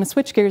talk, I want to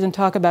switch gears and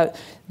talk about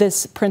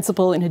this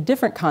principle in a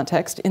different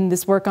context in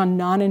this work on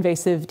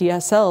non-invasive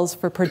DSLs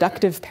for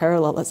productive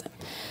parallelism.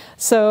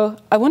 So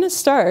I want to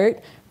start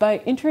by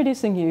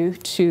introducing you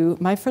to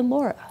my friend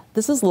Laura.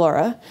 This is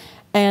Laura.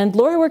 And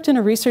Laura worked in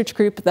a research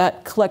group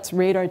that collects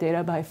radar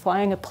data by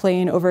flying a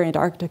plane over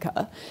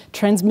Antarctica,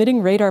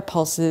 transmitting radar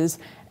pulses,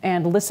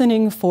 and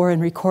listening for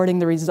and recording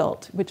the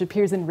result, which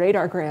appears in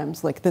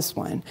radargrams like this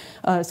one.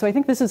 So I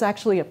think this is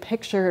actually a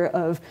picture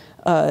of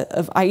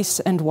ice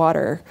and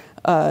water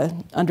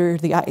under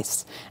the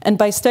ice. And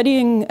by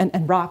studying,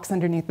 and rocks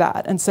underneath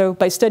that. And so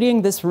by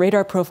studying this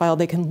radar profile,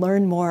 they can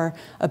learn more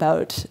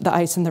about the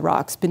ice and the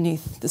rocks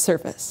beneath the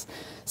surface.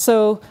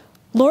 So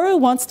Laura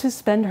wants to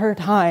spend her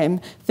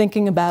time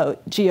thinking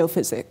about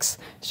geophysics.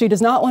 She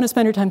does not want to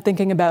spend her time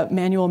thinking about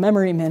manual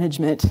memory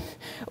management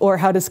or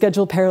how to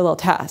schedule parallel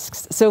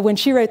tasks. So when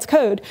she writes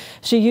code,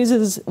 she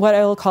uses what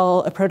I will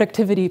call a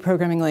productivity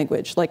programming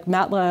language, like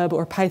MATLAB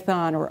or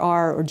Python or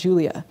R or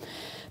Julia.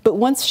 But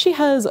once she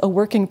has a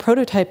working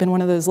prototype in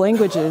one of those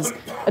languages,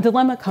 a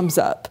dilemma comes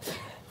up.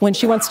 When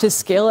she wants to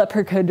scale up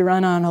her code to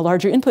run on a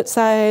larger input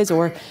size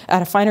or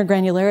at a finer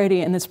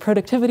granularity, and this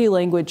productivity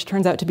language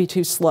turns out to be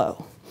too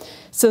slow.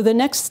 So the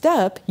next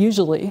step,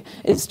 usually,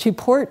 is to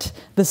port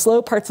the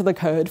slow parts of the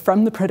code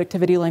from the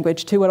productivity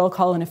language to what I'll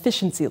call an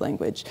efficiency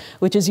language,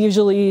 which is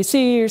usually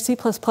C or C++ or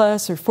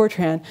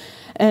Fortran.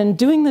 And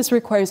doing this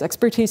requires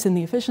expertise in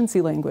the efficiency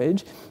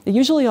language. It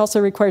usually also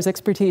requires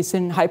expertise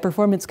in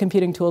high-performance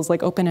computing tools like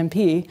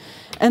OpenMP.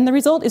 And the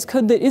result is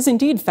code that is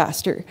indeed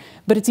faster,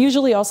 but it's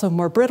usually also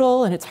more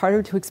brittle, and it's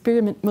harder to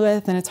experiment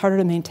with, and it's harder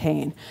to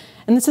maintain.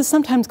 And this is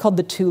sometimes called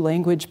the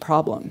two-language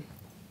problem.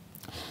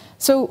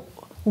 So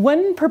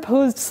one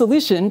proposed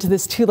solution to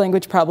this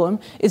two-language problem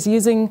is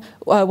using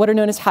what are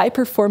known as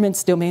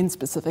high-performance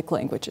domain-specific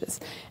languages.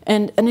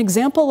 And an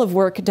example of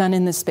work done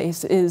in this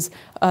space is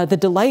the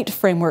Delight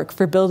framework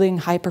for building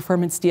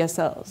high-performance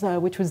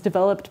DSLs, which was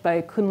developed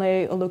by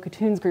Kunle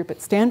Olokutun's group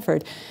at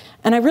Stanford.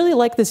 And I really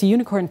like this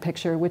unicorn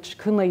picture, which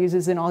Kunle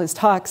uses in all his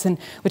talks, and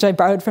which I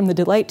borrowed from the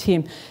Delight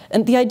team.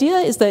 And the idea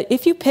is that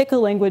if you pick a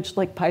language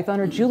like Python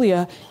or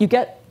Julia, you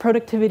get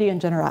productivity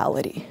and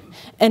generality.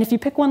 And if you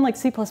pick one like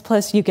C++,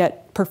 you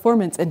get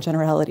performance and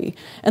generality.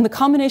 And the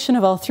combination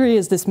of all three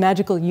is this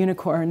magical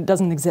unicorn. It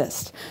doesn't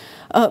exist.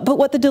 But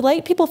what the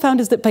Delight people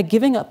found is that by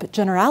giving up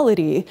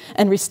generality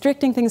and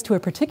restricting things to a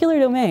particular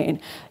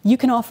domain, you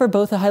can offer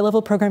both a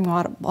high-level programming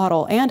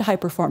model and high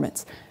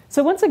performance.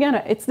 So once again,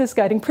 it's this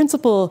guiding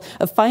principle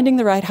of finding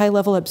the right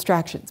high-level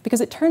abstractions,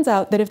 because it turns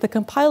out that if the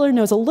compiler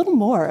knows a little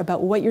more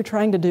about what you're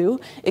trying to do,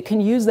 it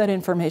can use that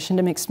information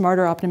to make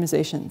smarter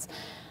optimizations.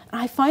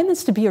 And I find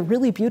this to be a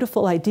really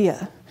beautiful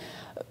idea.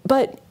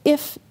 But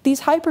if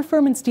these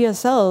high-performance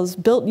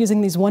DSLs built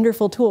using these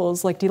wonderful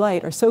tools like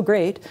Delight are so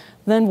great,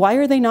 then why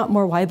are they not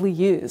more widely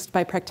used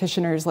by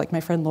practitioners like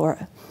my friend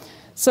Laura?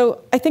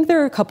 So I think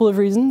there are a couple of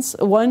reasons.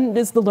 One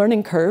is the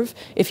learning curve.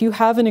 If you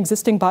have an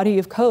existing body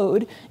of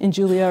code in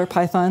Julia or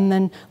Python,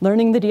 then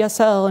learning the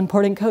DSL and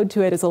porting code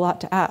to it is a lot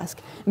to ask.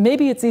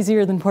 Maybe it's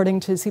easier than porting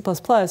to C++,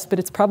 but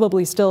it's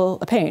probably still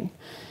a pain.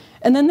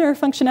 And then there are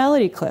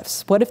functionality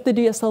cliffs. What if the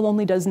DSL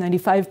only does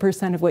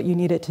 95% of what you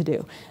need it to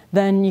do?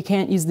 Then you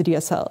can't use the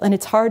DSL. And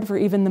it's hard for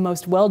even the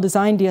most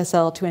well-designed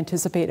DSL to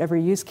anticipate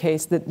every use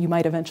case that you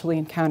might eventually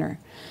encounter.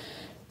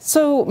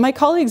 So my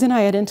colleagues and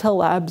I at Intel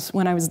Labs,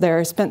 when I was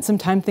there, spent some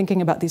time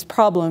thinking about these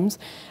problems.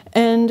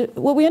 And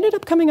what we ended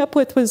up coming up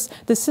with was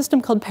this system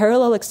called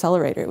Parallel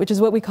Accelerator, which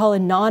is what we call a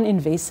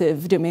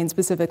non-invasive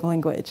domain-specific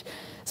language.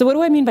 So what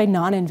do I mean by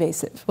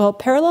non-invasive? Well,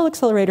 Parallel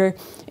Accelerator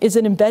is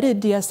an embedded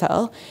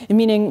DSL,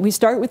 meaning we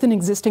start with an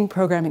existing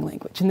programming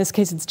language. In this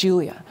case, it's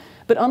Julia.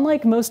 But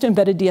unlike most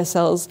embedded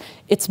DSLs,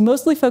 it's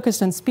mostly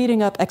focused on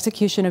speeding up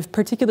execution of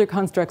particular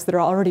constructs that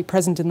are already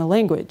present in the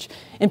language.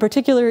 In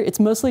particular, it's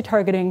mostly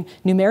targeting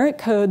numeric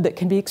code that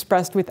can be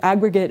expressed with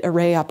aggregate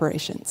array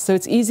operations. So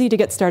it's easy to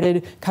get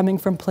started coming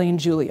from plain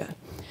Julia.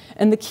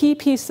 And the key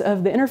piece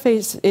of the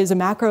interface is a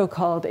macro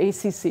called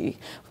ACC,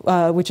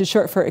 which is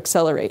short for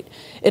accelerate.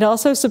 It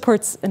also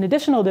supports an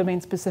additional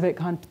domain-specific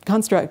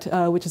construct,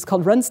 which is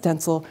called run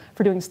stencil,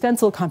 for doing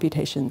stencil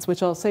computations,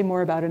 which I'll say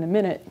more about in a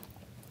minute.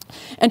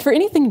 And for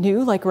anything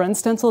new, like run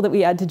stencil that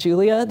we add to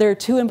Julia, there are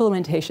two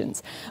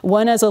implementations.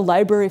 One as a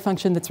library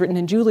function that's written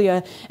in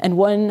Julia, and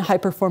one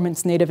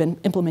high-performance native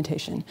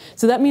implementation.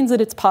 So that means that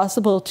it's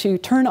possible to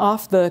turn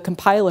off the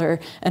compiler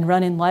and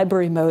run in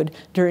library mode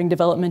during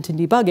development and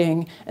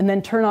debugging, and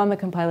then turn on the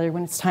compiler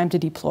when it's time to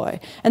deploy.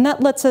 And that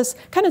lets us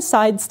kind of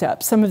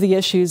sidestep some of the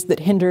issues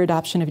that hinder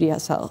adoption of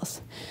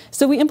DSLs.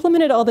 So we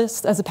implemented all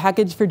this as a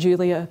package for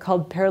Julia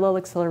called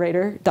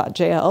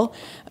parallelaccelerator.jl,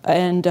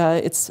 and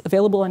it's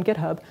available on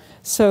GitHub.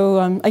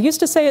 So I used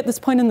to say at this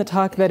point in the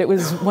talk that it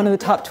was one of the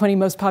top 20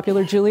 most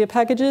popular Julia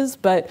packages,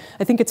 but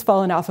I think it's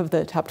fallen off of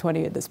the top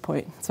 20 at this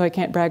point, so I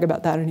can't brag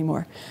about that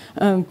anymore.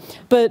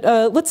 But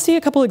let's see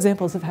a couple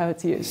examples of how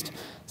it's used.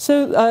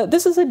 So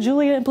this is a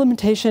Julia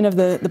implementation of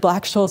the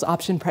Black-Scholes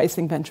option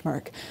pricing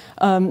benchmark.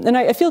 And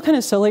I feel kind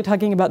of silly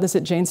talking about this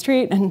at Jane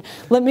Street. And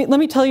let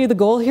me tell you, the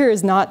goal here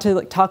is not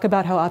to talk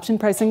about how option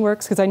pricing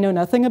works, because I know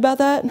nothing about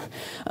that.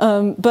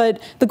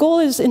 But the goal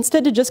is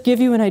instead to just give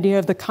you an idea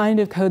of the kind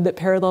of code that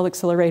Parallel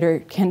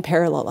Accelerator can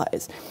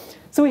parallelize.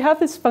 So we have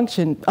this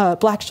function,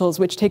 Black-Scholes,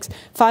 which takes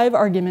 5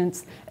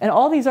 arguments, and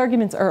all these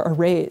arguments are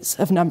arrays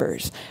of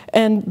numbers.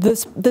 And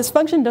this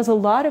function does a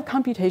lot of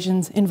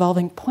computations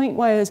involving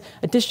pointwise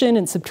addition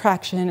and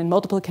subtraction and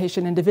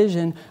multiplication and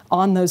division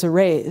on those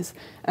arrays.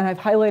 And I've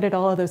highlighted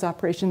all of those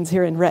operations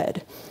here in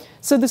red.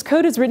 So this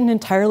code is written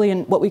entirely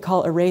in what we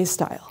call array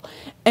style.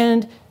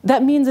 And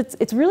that means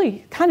it's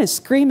really kind of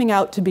screaming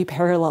out to be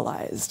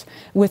parallelized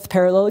with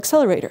Parallel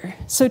Accelerator.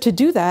 So to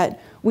do that,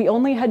 we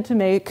only had to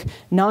make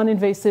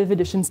non-invasive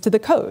additions to the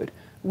code,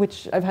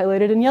 which I've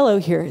highlighted in yellow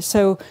here.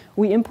 So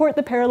we import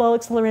the Parallel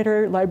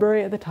Accelerator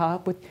library at the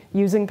top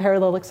using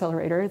Parallel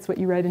Accelerator. It's what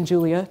you write in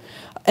Julia.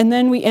 And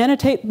then we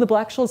annotate the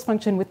Black-Scholes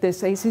function with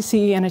this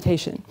ACC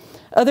annotation.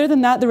 Other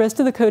than that, the rest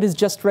of the code is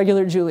just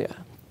regular Julia.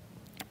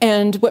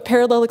 And what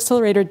Parallel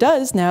Accelerator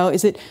does now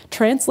is it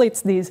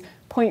translates these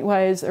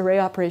pointwise array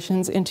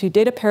operations into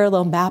data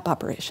parallel map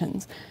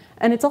operations.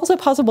 And it's also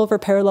possible for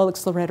Parallel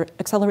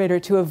Accelerator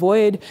to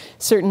avoid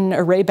certain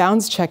array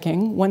bounds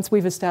checking once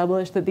we've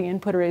established that the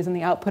input arrays and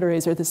the output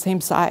arrays are the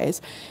same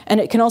size. And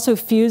it can also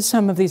fuse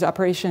some of these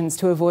operations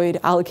to avoid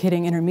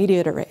allocating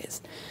intermediate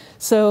arrays.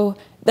 So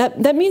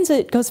that means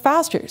it goes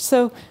faster.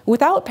 So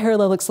without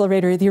Parallel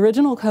Accelerator, the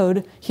original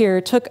code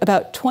here took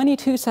about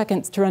 22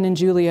 seconds to run in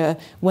Julia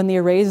when the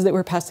arrays that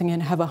we're passing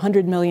in have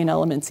 100 million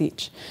elements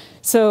each.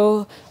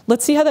 So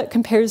let's see how that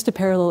compares to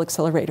Parallel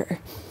Accelerator.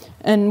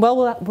 And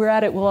while we're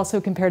at it, we'll also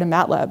compare to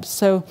MATLAB.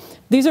 So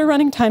these are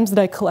running times that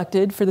I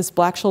collected for this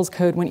Black-Scholes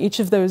code when each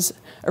of those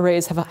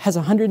arrays has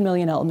 100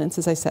 million elements,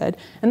 as I said.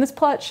 And this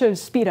plot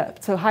shows speed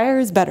up. So higher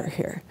is better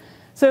here.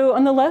 So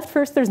on the left,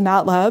 first, there's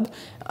MATLAB.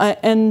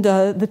 And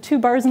the 2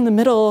 bars in the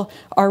middle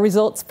are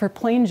results for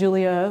plain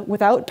Julia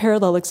without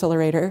Parallel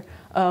Accelerator,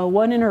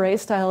 one in array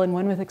style and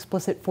one with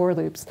explicit for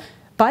loops.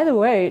 By the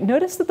way,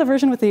 notice that the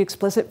version with the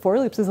explicit for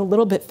loops is a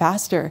little bit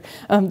faster.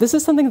 This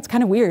is something that's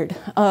kind of weird.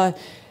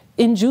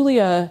 In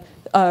Julia,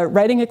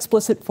 writing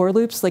explicit for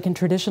loops, like in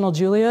traditional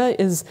Julia,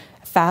 is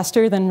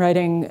faster than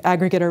writing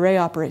aggregate array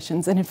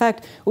operations. And in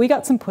fact, we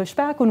got some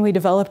pushback when we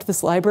developed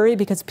this library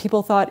because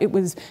people thought it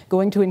was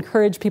going to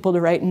encourage people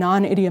to write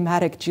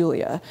non-idiomatic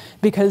Julia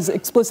because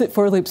explicit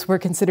for loops were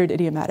considered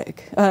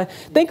idiomatic.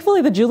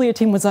 Thankfully, the Julia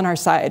team was on our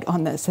side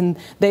on this, and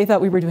they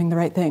thought we were doing the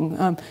right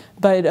thing.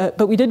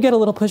 But we did get a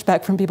little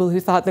pushback from people who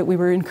thought that we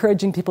were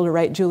encouraging people to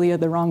write Julia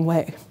the wrong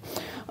way.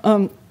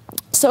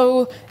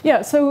 So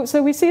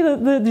we see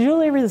that the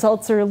Julia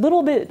results are a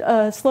little bit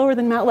slower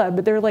than MATLAB,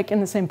 but they're like in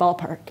the same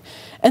ballpark.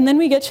 And then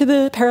we get to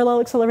the parallel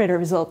accelerator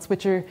results,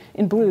 which are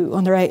in blue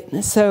on the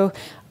right. So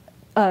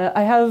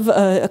I have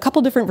a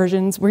couple different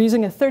versions. We're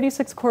using a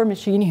 36-core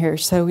machine here,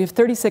 so we have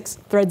 36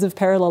 threads of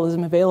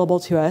parallelism available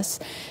to us.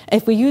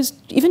 If we use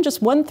even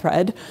just one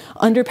thread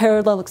under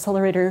parallel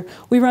accelerator,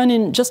 we run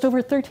in just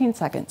over 13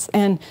 seconds,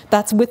 and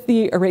that's with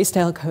the array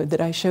style code that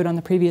I showed on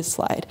the previous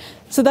slide.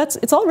 So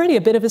it's already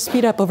a bit of a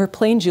speed up over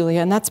plain Julia,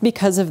 and that's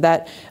because of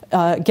that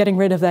getting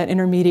rid of that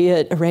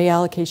intermediate array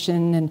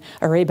allocation and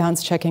array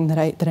bounds checking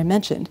that I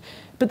mentioned.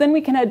 But then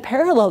we can add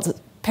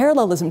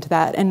parallelism to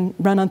that and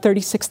run on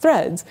 36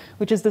 threads,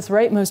 which is this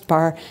rightmost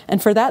bar.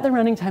 And for that, the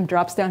running time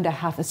drops down to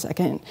half a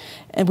second,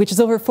 which is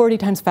over 40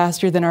 times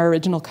faster than our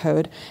original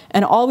code.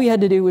 And all we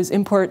had to do was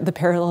import the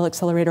parallel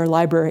accelerator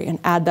library and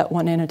add that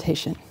one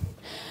annotation.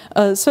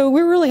 So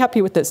we're really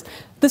happy with this.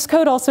 This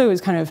code also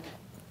is kind of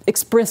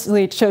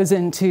expressly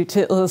chosen to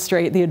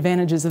illustrate the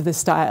advantages of this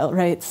style,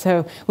 right?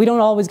 So we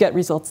don't always get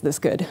results this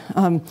good.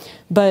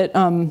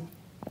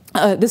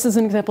 This is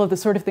an example of the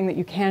sort of thing that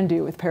you can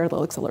do with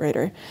parallel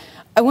accelerator.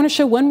 I want to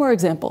show one more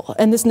example,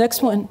 and this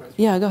next one,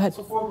 yeah, go ahead.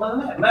 So for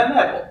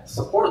MATLAB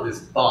support this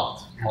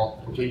dot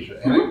multiplication,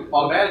 and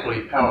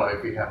automatically parallel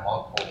if you have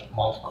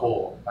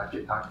multi-core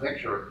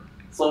architecture.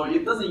 So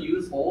it doesn't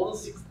use all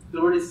the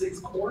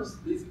 36 cores.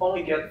 This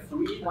only get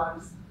 3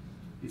 times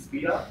the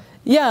speed up.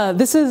 Yeah,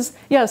 this is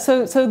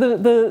So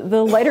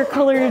the lighter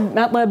colored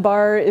MATLAB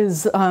bar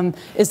is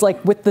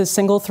like with the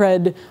single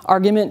thread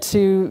argument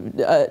to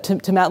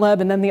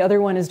MATLAB, and then the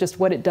other one is just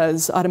what it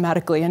does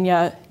automatically. And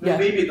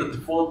maybe the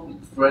default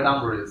thread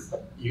number is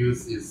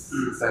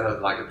set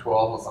as like a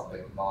 12 or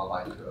something, not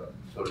like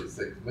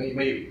 36.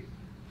 Maybe,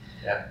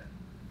 yeah.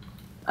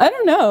 I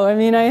don't know. I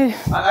mean, I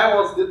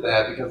once did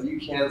that because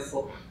you can't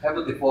have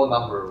the default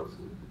number of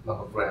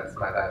threads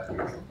like that to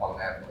use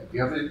automatically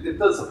because it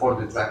does support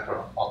this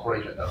vector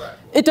operation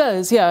directly. It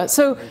does, yeah.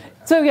 So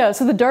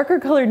the darker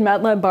colored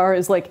MATLAB bar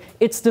is like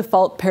its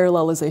default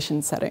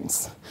parallelization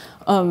settings.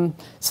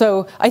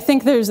 So I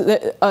think there's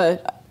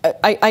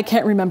I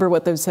can't remember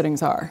what those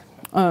settings are.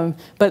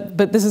 But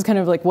this is kind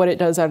of like what it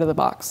does out of the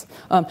box.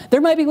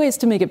 There might be ways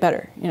to make it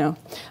better, you know.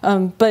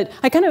 But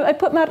I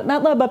put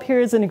MATLAB up here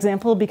as an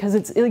example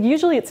because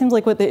usually it seems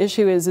like what the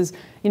issue is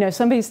you know,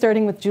 somebody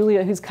starting with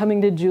Julia who's coming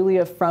to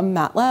Julia from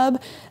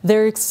MATLAB,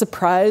 they're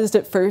surprised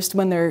at first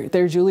when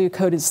their Julia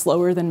code is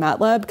slower than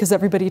MATLAB because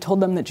everybody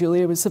told them that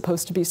Julia was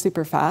supposed to be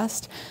super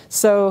fast.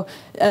 So,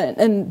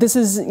 and this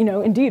is, you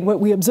know, indeed what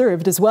we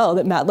observed as well,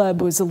 that MATLAB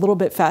was a little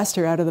bit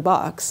faster out of the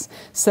box.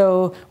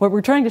 So what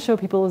we're trying to show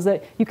people is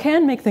that you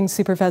can make things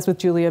super fast with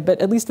Julia,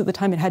 but at least at the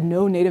time it had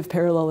no native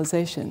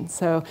parallelization.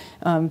 So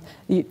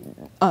you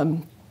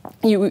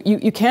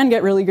can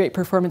get really great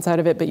performance out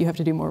of it, but you have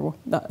to do more.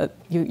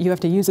 You have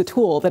to use a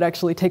tool that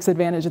actually takes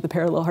advantage of the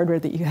parallel hardware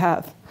that you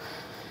have.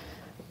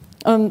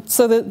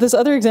 So this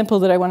other example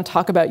that I want to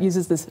talk about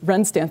uses this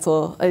Run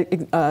stencil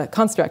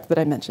construct that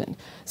I mentioned.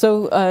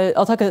 So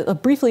I'll talk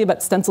briefly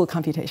about stencil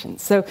computation.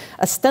 So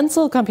a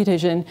stencil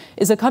computation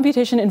is a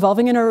computation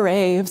involving an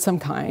array of some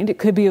kind. It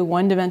could be a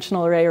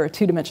one-dimensional array or a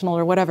two-dimensional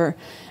or whatever.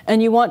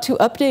 And you want to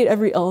update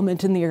every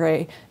element in the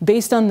array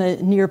based on the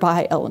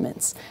nearby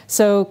elements.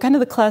 So kind of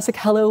the classic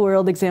hello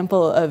world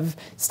example of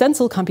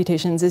stencil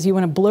computations is you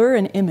want to blur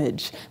an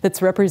image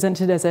that's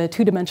represented as a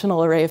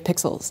two-dimensional array of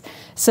pixels.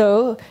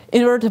 So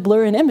in order to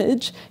blur an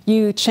image,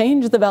 you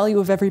change the value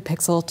of every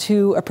pixel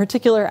to a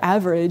particular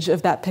average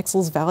of that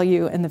pixel's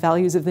value and the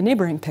values of the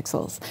neighboring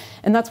pixels.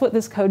 And that's what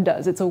this code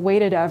does. It's a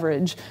weighted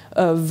average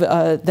of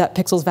that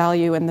pixel's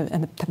value and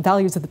the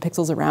values of the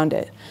pixels around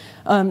it.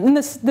 And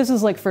this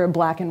is like for a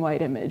black and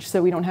white image,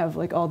 so we don't have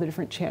like all the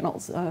different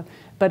channels,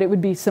 but it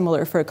would be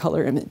similar for a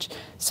color image.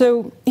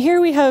 So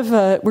here we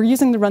have, we're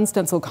using the run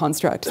stencil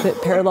construct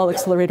that parallel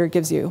accelerator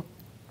gives you.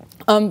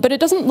 But it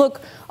doesn't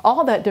look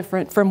all that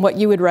different from what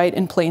you would write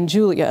in plain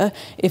Julia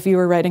if you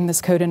were writing this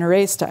code in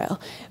array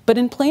style. But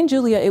in plain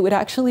Julia, it would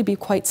actually be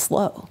quite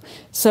slow.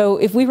 So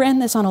if we ran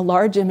this on a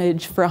large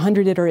image for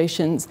 100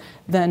 iterations,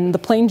 then the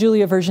plain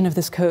Julia version of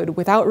this code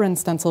without run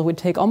stencil would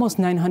take almost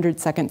 900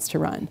 seconds to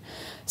run.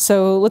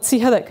 So let's see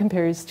how that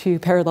compares to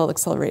parallel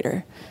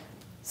accelerator.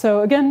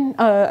 So again,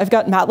 I've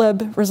got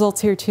MATLAB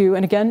results here too.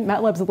 And again,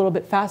 MATLAB's a little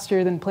bit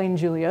faster than plain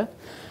Julia.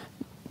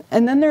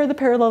 And then there are the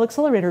parallel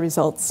accelerator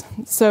results.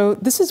 So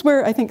this is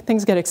where I think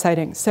things get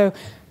exciting. So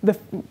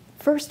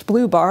first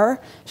blue bar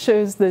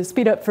shows the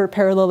speed up for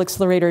parallel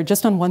accelerator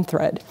just on one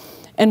thread.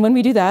 And when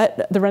we do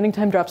that, the running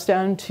time drops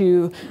down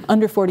to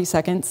under 40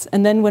 seconds.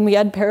 And then when we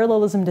add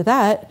parallelism to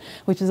that,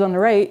 which is on the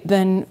right,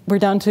 then we're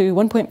down to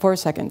 1.4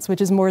 seconds,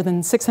 which is more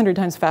than 600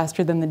 times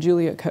faster than the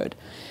Julia code.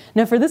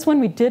 Now, for this one,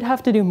 we did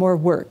have to do more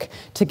work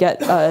to get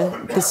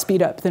the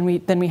speed up than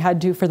we had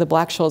to for the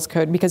Black-Scholes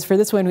code, because for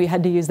this one, we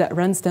had to use that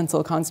run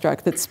stencil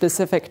construct that's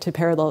specific to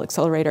parallel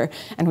accelerator,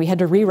 and we had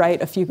to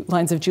rewrite a few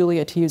lines of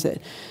Julia to use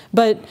it.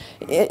 But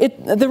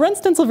the run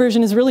stencil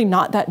version is really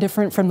not that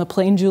different from the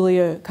plain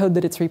Julia code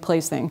that it's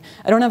replacing.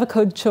 I don't have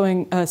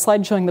a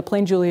slide showing the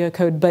plain Julia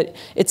code, but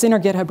it's in our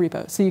GitHub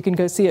repo, so you can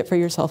go see it for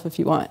yourself if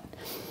you want.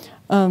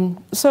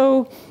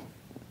 So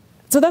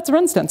that's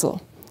run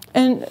stencil.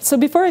 And so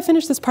before I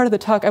finish this part of the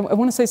talk, I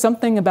want to say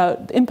something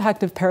about the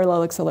impact of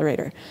parallel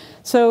accelerator.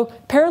 So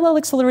parallel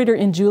accelerator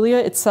in Julia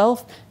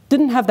itself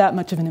didn't have that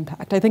much of an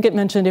impact. I think it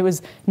mentioned it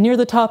was near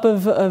the top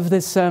of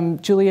this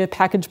Julia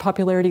package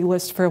popularity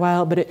list for a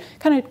while, but it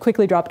kind of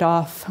quickly dropped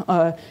off.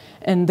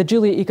 And the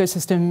Julia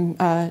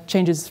ecosystem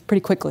changes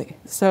pretty quickly.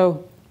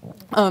 So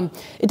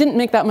it didn't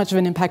make that much of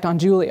an impact on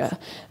Julia,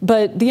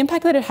 but the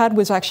impact that it had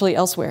was actually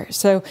elsewhere.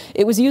 So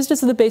it was used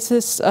as the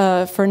basis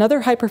for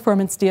another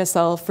high-performance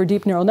DSL for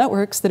deep neural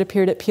networks that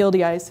appeared at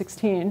PLDI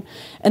 16.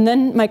 And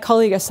then my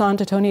colleague Asan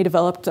Tatoni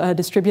developed a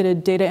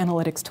distributed data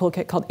analytics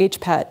toolkit called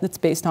HPAT that's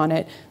based on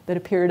it that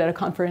appeared at a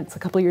conference a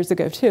couple years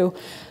ago too.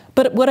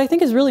 But what I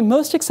think is really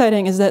most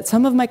exciting is that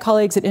some of my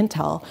colleagues at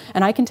Intel,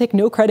 and I can take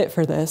no credit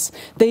for this,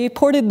 they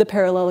ported the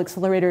parallel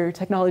accelerator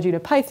technology to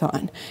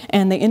Python,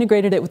 and they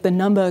integrated it with the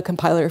Numba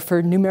compiler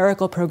for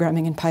numerical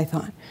programming in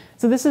Python.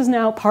 So this is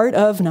now part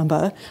of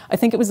Numba. I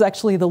think it was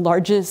actually the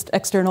largest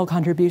external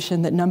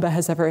contribution that Numba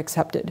has ever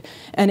accepted.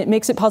 And it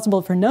makes it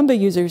possible for Numba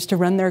users to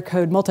run their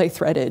code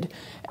multi-threaded.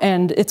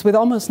 And it's with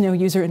almost no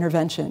user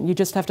intervention. You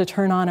just have to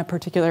turn on a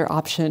particular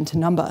option to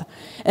Numba.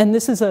 And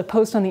this is a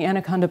post on the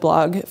Anaconda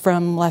blog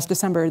from last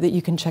December that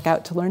you can check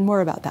out to learn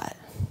more about that.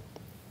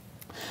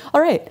 All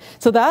right,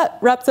 so that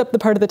wraps up the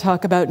part of the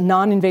talk about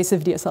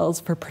non-invasive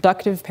DSLs for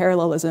productive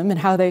parallelism and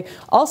how they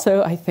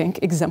also, I think,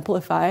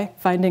 exemplify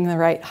finding the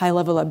right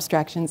high-level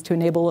abstractions to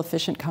enable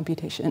efficient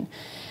computation.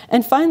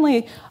 And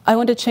finally, I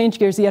want to change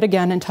gears yet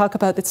again and talk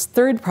about this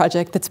third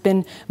project that's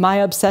been my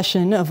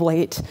obsession of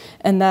late,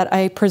 and that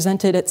I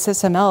presented at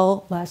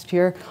SysML last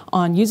year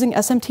on using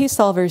SMT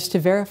solvers to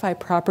verify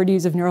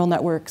properties of neural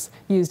networks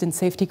used in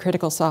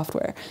safety-critical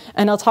software.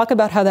 And I'll talk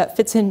about how that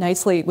fits in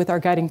nicely with our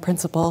guiding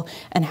principle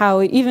and how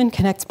it even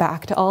connects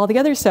back to all the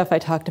other stuff I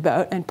talked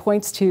about and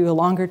points to a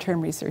longer-term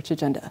research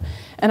agenda.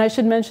 And I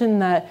should mention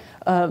that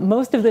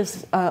most of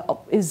this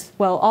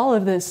all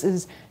of this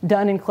is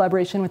done in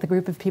collaboration with a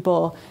group of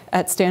people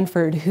at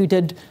Stanford who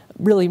did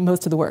really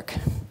most of the work.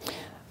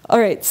 All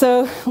right,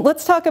 so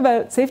let's talk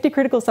about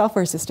safety-critical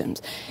software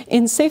systems.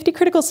 In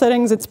safety-critical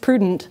settings, it's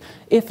prudent,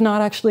 if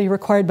not actually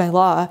required by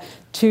law,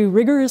 to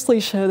rigorously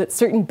show that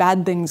certain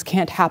bad things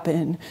can't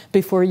happen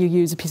before you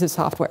use a piece of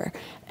software.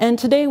 And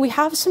today, we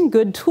have some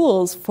good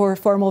tools for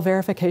formal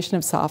verification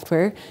of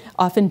software,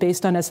 often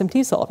based on SMT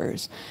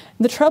solvers.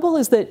 The trouble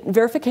is that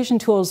verification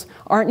tools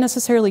aren't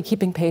necessarily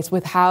keeping pace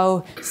with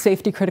how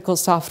safety-critical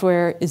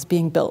software is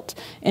being built.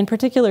 In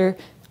particular,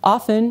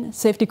 often,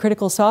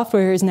 safety-critical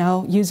software is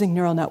now using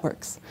neural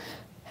networks.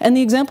 And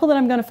the example that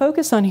I'm going to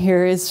focus on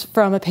here is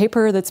from a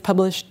paper that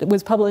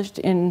was published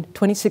in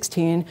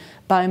 2016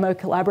 by my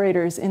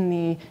collaborators in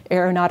the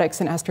Aeronautics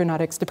and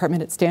Astronautics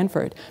department at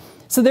Stanford.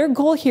 So their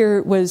goal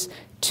here was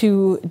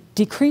to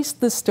decrease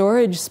the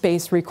storage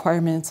space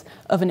requirements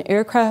of an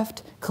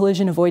aircraft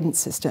collision avoidance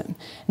system.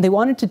 And they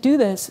wanted to do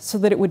this so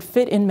that it would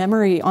fit in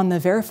memory on the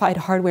verified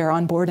hardware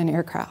on board an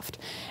aircraft.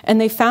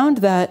 And they found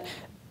that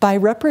by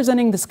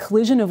representing this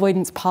collision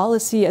avoidance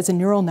policy as a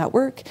neural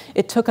network,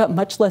 it took up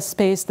much less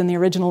space than the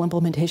original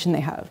implementation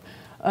they have.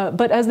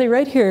 But as they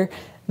write here,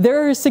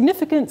 there are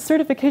significant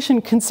certification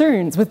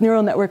concerns with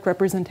neural network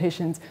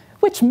representations,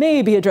 which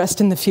may be addressed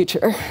in the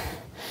future.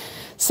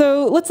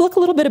 So let's look a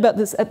little bit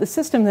at the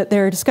system that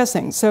they're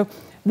discussing. So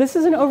this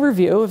is an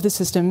overview of the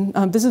system.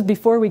 This is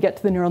before we get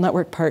to the neural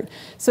network part.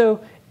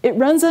 So it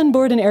runs on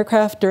board an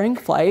aircraft during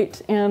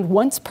flight, and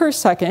once per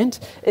second,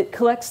 it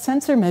collects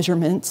sensor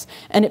measurements,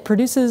 and it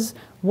produces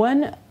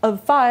 1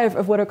 of 5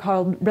 of what are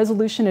called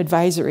resolution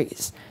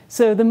advisories.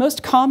 So the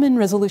most common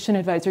resolution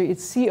advisory is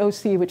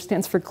COC, which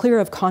stands for clear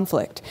of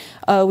conflict,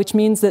 which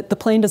means that the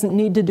plane doesn't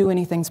need to do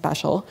anything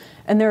special.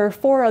 And there are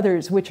 4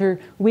 others, which are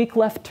weak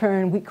left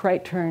turn, weak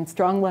right turn,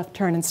 strong left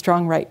turn, and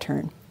strong right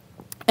turn.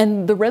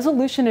 And the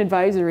resolution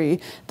advisory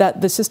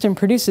that the system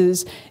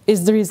produces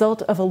is the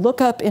result of a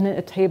lookup in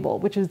a table,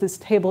 which is this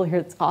table here,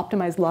 it's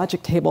optimized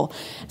logic table.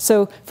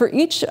 So for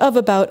each of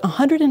about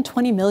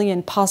 120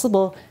 million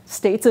possible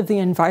states of the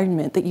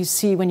environment that you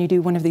see when you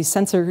do one of these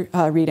sensor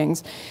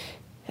readings,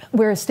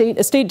 where a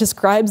state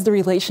describes the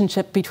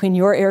relationship between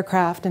your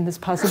aircraft and this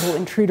possible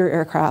intruder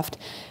aircraft.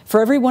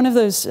 For every one of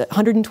those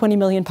 120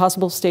 million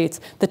possible states,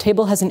 the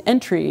table has an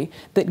entry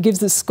that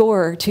gives a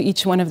score to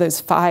each one of those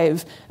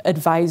 5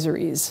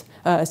 advisories,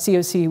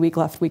 COC, weak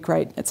left, weak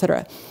right, et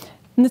cetera.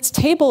 And this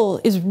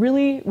table is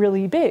really,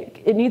 really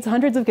big. It needs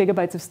hundreds of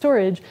gigabytes of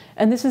storage,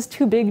 and this is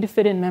too big to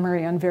fit in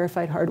memory on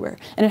verified hardware.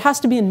 And it has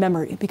to be in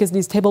memory, because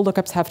these table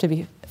lookups have to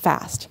be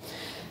fast.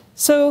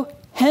 So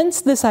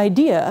hence this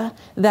idea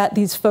that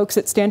these folks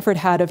at Stanford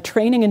had of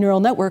training a neural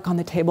network on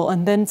the table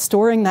and then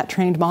storing that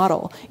trained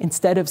model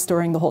instead of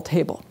storing the whole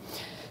table.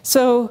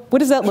 So what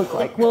does that look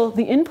like? Well,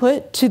 the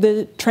input to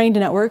the trained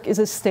network is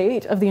a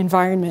state of the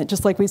environment,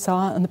 just like we saw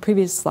on the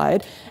previous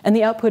slide, and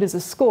the output is a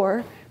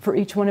score for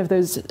each one of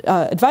those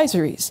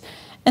advisories.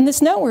 And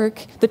this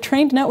network, the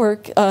trained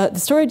network, the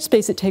storage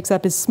space it takes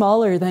up is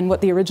smaller than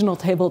what the original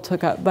table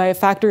took up by a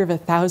factor of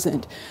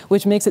 1,000,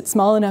 which makes it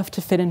small enough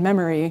to fit in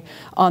memory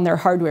on their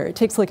hardware. It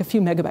takes like a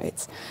few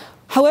megabytes.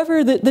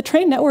 However, the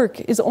trained network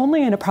is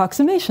only an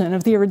approximation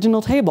of the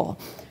original table.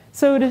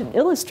 So to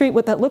illustrate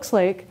what that looks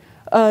like,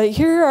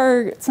 here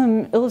are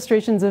some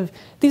illustrations of,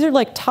 these are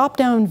like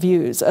top-down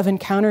views of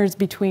encounters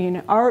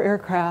between our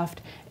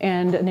aircraft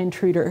and an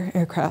intruder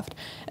aircraft.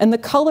 And the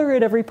color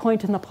at every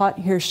point in the plot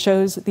here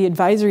shows the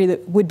advisory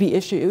that would be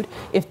issued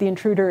if the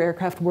intruder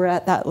aircraft were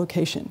at that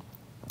location.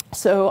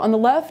 So on the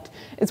left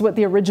is what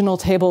the original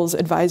table's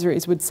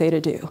advisories would say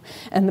to do.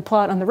 And the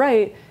plot on the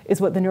right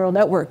is what the neural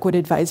network would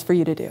advise for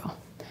you to do.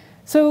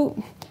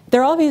 So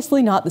they're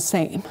obviously not the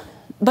same.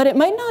 But it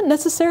might not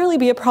necessarily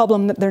be a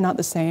problem that they're not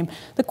the same.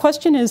 The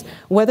question is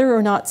whether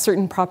or not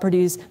certain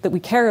properties that we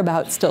care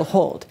about still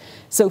hold.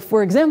 So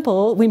for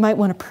example, we might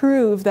want to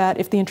prove that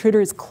if the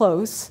intruder is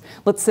close,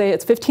 let's say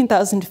it's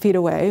 15,000 feet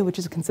away, which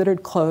is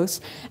considered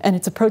close, and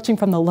it's approaching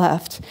from the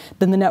left,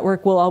 then the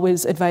network will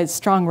always advise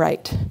strong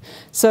right.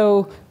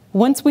 So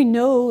once we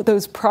know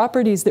those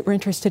properties that we're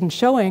interested in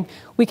showing,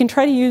 we can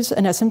try to use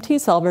an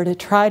SMT solver to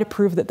try to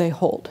prove that they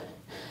hold.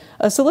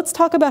 So let's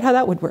talk about how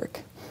that would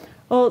work.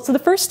 Well, so the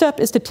first step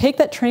is to take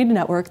that trained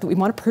network that we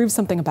want to prove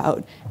something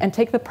about and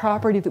take the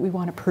property that we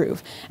want to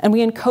prove. And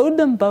we encode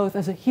them both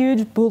as a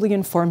huge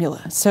Boolean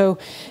formula. So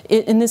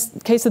in this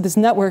case of this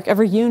network,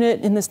 every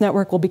unit in this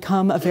network will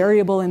become a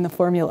variable in the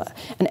formula.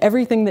 And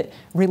everything that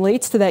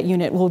relates to that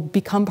unit will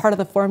become part of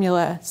the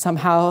formula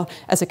somehow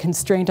as a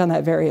constraint on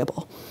that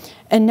variable.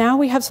 And now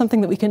we have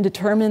something that we can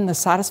determine the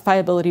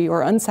satisfiability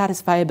or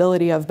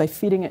unsatisfiability of by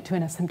feeding it to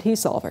an SMT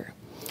solver.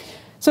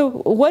 So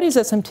what is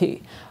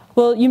SMT?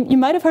 Well, you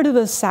might have heard of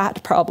the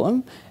SAT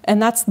problem, and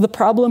that's the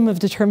problem of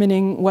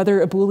determining whether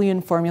a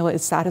Boolean formula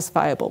is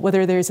satisfiable,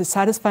 whether there's a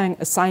satisfying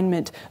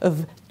assignment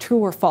of true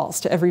or false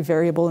to every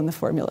variable in the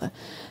formula.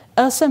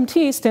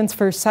 SMT stands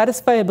for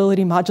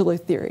satisfiability modulo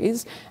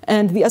theories,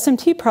 and the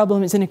SMT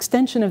problem is an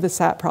extension of the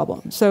SAT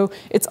problem. So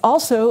it's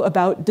also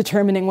about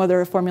determining whether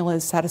a formula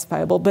is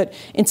satisfiable, but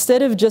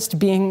instead of just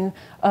being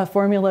a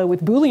formula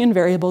with Boolean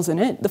variables in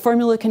it, the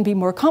formula can be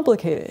more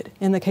complicated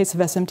in the case of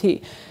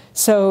SMT.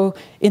 So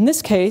in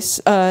this case,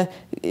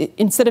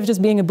 instead of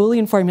just being a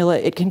Boolean formula,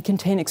 it can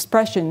contain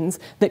expressions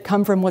that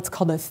come from what's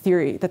called a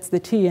theory. That's the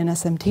T in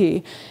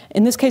SMT.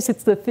 In this case,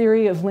 it's the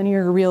theory of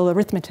linear real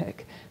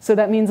arithmetic. So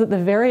that means that the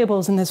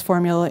variables in this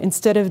formula,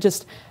 instead of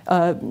just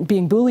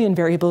being Boolean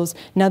variables,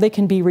 now they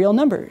can be real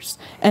numbers.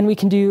 And we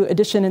can do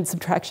addition and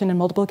subtraction and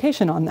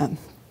multiplication on them.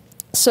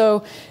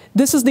 So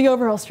this is the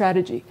overall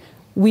strategy.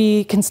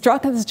 We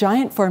construct this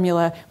giant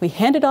formula, we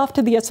hand it off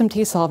to the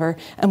SMT solver,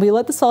 and we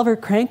let the solver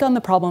crank on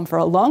the problem for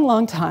a long,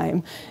 long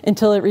time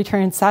until it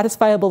returns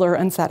satisfiable or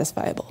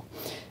unsatisfiable.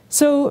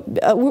 So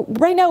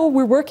right now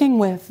we're working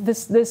with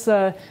this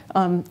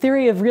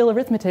theory of real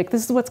arithmetic.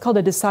 This is what's called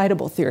a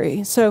decidable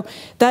theory. So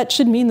that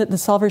should mean that the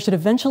solver should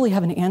eventually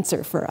have an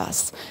answer for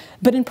us.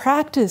 But in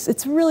practice,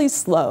 it's really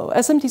slow.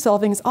 SMT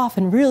solving is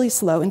often really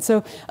slow. And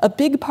so a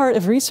big part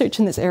of research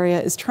in this area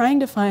is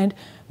trying to find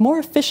more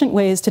efficient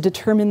ways to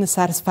determine the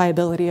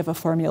satisfiability of a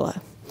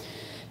formula.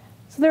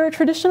 So there are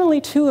traditionally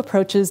two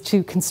approaches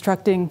to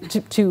constructing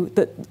to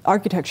the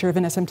architecture of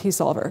an SMT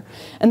solver.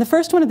 And the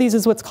first one of these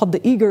is what's called the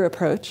eager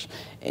approach,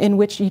 in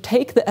which you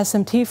take the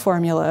SMT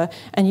formula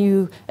and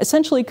you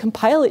essentially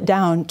compile it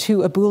down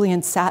to a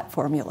Boolean SAT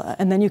formula,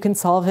 and then you can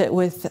solve it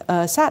with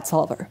a SAT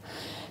solver.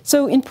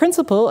 So in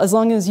principle, as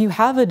long as you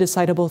have a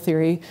decidable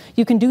theory,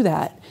 you can do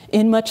that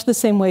in much the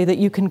same way that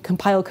you can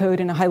compile code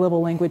in a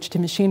high-level language to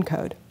machine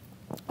code.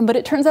 But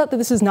it turns out that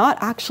this is not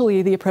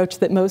actually the approach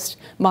that most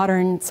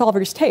modern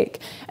solvers take.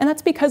 And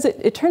that's because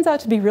it turns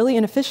out to be really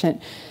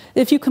inefficient.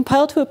 If you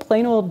compile to a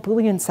plain old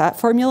Boolean SAT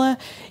formula,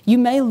 you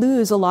may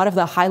lose a lot of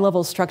the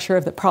high-level structure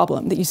of the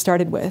problem that you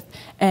started with.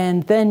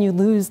 And then you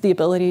lose the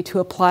ability to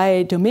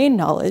apply domain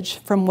knowledge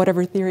from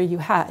whatever theory you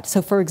had.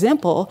 So for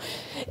example,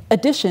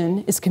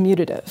 addition is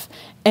commutative.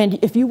 And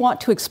if you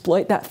want to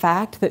exploit that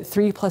fact that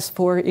 3 plus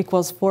 4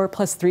 equals 4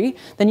 plus 3,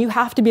 then you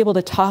have to be able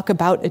to talk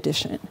about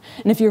addition.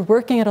 And if you're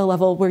working at a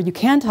level where you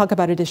can talk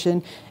about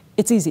addition,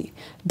 it's easy.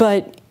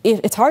 But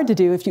it's hard to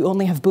do if you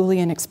only have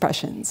Boolean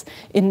expressions,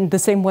 in the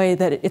same way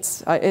that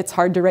it's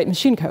hard to write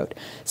machine code.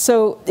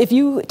 So if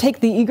you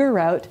take the eager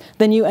route,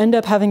 then you end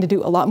up having to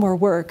do a lot more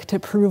work to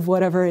prove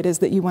whatever it is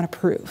that you want to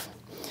prove.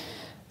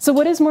 So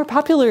what is more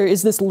popular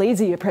is this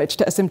lazy approach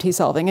to SMT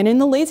solving. And in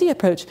the lazy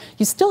approach,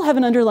 you still have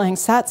an underlying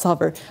SAT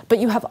solver, but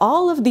you have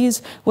all of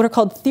these what are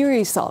called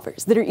theory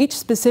solvers that are each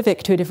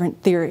specific to a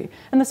different theory.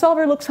 And the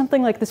solver looks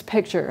something like this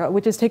picture,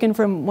 which is taken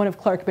from one of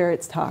Clark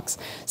Barrett's talks.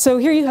 So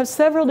here you have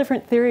several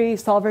different theory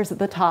solvers at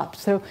the top.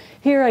 So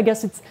here, I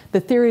guess it's the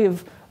theory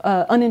of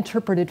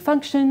uninterpreted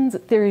functions,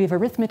 theory of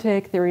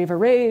arithmetic, theory of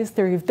arrays,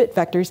 theory of bit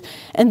vectors.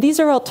 And these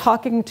are all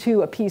talking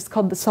to a piece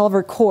called the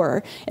solver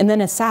core, and then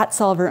a SAT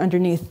solver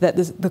underneath that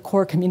the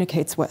core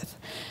communicates with.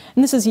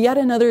 And this is yet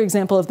another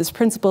example of this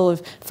principle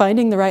of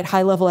finding the right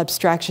high-level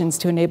abstractions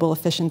to enable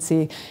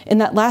efficiency. In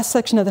that last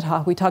section of the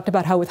talk, we talked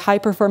about how with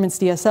high-performance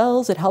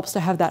DSLs, it helps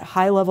to have that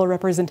high-level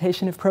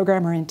representation of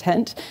programmer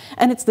intent.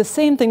 And it's the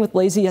same thing with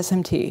lazy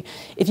SMT.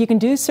 If you can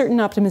do certain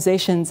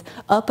optimizations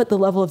up at the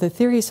level of the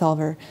theory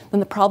solver, then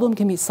the problem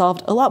can be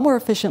solved a lot more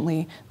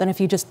efficiently than if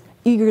you just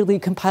eagerly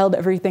compiled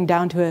everything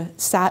down to a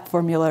SAT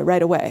formula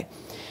right away.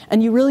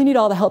 And you really need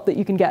all the help that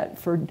you can get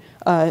for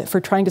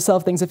trying to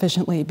solve things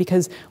efficiently,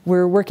 because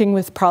we're working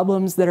with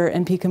problems that are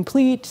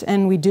NP-complete,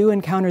 and we do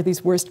encounter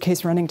these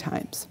worst-case running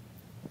times.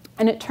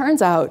 And it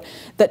turns out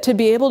that to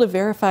be able to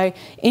verify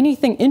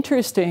anything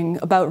interesting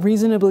about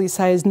reasonably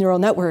sized neural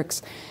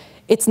networks,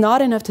 it's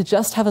not enough to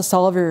just have a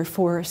solver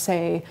for,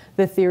 say,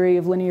 the theory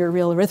of linear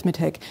real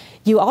arithmetic.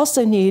 You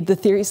also need the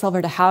theory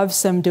solver to have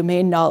some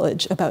domain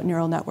knowledge about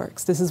neural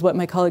networks. This is what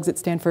my colleagues at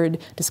Stanford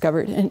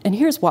discovered, and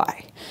here's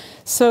why.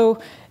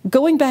 So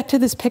going back to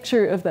this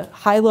picture of the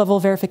high-level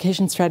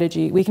verification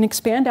strategy, we can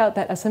expand out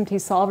that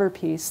SMT solver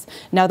piece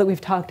now that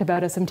we've talked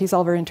about SMT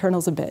solver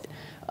internals a bit.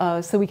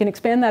 So we can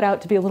expand that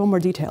out to be a little more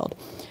detailed.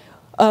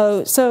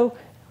 So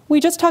we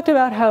just talked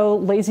about how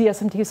lazy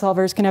SMT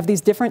solvers can have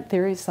these different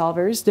theory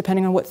solvers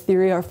depending on what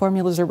theory our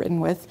formulas are written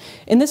with.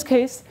 In this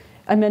case,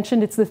 I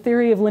mentioned it's the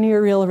theory of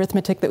linear real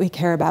arithmetic that we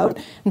care about.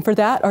 And for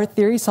that, our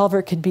theory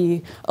solver could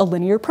be a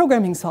linear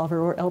programming solver,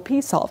 or LP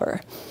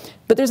solver.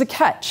 But there's a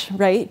catch,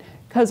 right?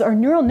 Because our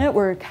neural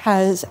network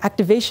has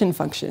activation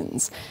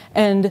functions.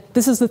 And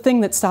this is the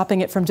thing that's stopping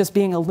it from just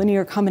being a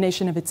linear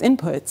combination of its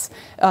inputs.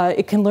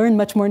 It can learn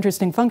much more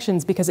interesting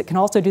functions because it can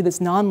also do this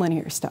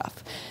nonlinear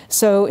stuff.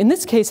 So in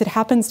this case, it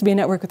happens to be a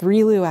network with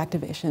ReLU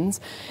activations.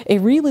 A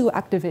ReLU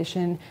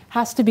activation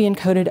has to be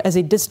encoded as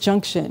a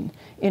disjunction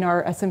in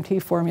our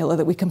SMT formula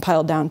that we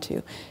compiled down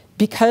to.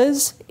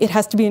 Because it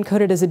has to be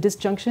encoded as a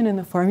disjunction in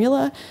the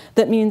formula,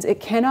 that means it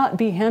cannot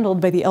be handled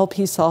by the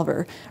LP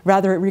solver.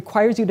 Rather, it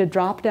requires you to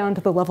drop down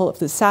to the level of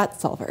the SAT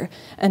solver.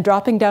 And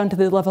dropping down to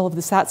the level of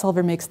the SAT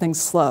solver makes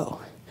things slow.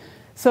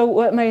 So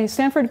what my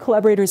Stanford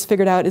collaborators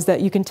figured out is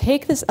that you can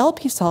take this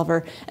LP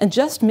solver and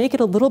just make it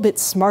a little bit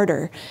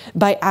smarter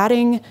by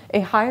adding a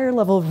higher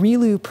level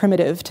ReLU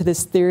primitive to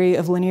this theory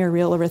of linear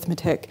real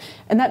arithmetic.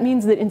 And that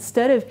means that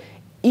instead of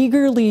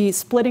eagerly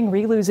splitting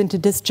ReLUs into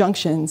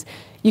disjunctions,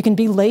 you can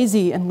be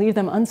lazy and leave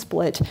them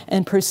unsplit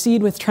and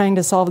proceed with trying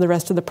to solve the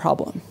rest of the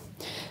problem.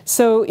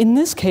 So in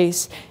this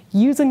case,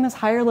 using this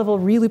higher level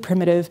ReLU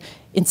primitive,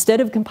 instead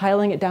of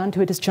compiling it down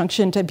to a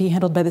disjunction to be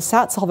handled by the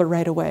SAT solver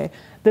right away,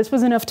 this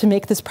was enough to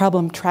make this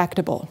problem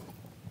tractable.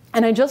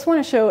 And I just want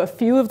to show a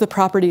few of the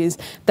properties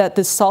that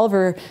this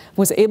solver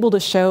was able to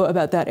show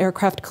about that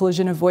aircraft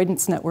collision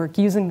avoidance network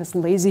using this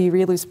lazy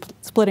ReLU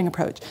splitting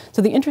approach.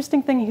 So the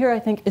interesting thing here, I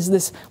think, is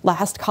this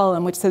last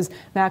column, which says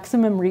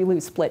maximum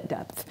ReLU split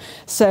depth.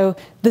 So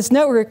this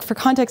network, for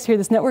context here,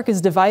 this network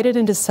is divided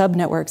into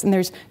subnetworks, and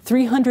there's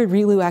 300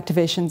 ReLU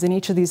activations in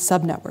each of these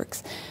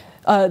subnetworks.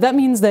 That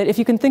means that if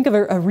you can think of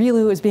a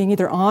ReLU as being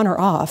either on or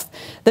off,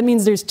 that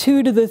means there's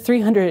 2 to the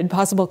 300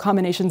 possible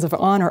combinations of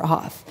on or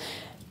off.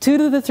 2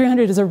 to the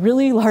 300 is a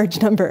really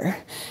large number.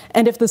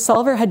 And if the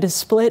solver had to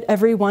split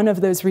every one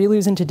of those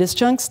ReLUs into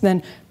disjuncts,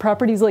 then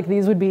properties like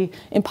these would be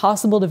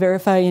impossible to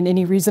verify in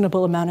any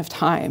reasonable amount of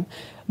time.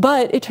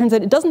 But it turns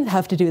out it doesn't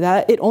have to do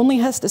that. It only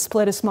has to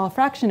split a small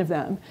fraction of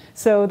them.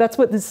 So that's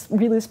what this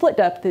ReLU split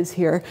depth is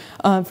here.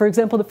 For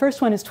example, the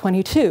first one is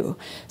 22.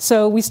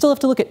 So we still have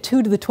to look at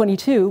 2 to the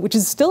 22, which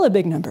is still a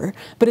big number,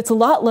 but it's a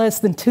lot less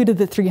than 2 to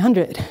the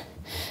 300.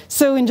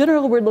 So in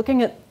general, we're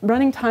looking at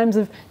running times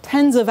of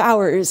tens of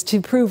hours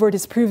to prove or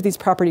disprove these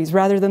properties,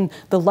 rather than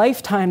the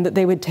lifetime that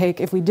they would take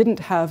if we didn't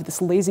have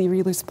this lazy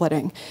ReLU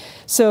splitting.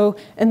 So,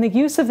 and the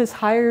use of this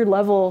higher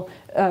level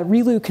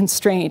ReLU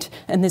constraint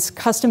and this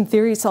custom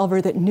theory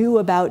solver that knew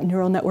about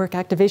neural network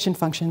activation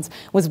functions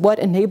was what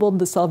enabled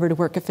the solver to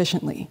work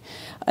efficiently.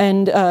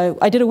 And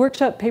I did a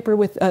workshop paper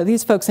with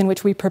these folks in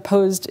which we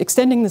proposed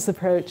extending this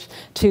approach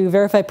to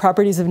verify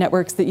properties of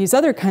networks that use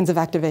other kinds of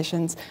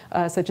activations,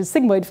 such as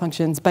sigmoid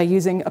functions, by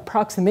using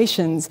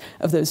approximations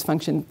of those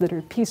functions that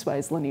are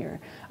piecewise linear.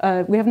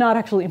 We have not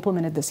actually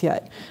implemented this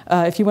yet.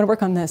 If you want to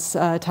work on this,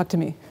 talk to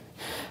me.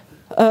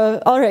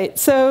 All right,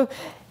 so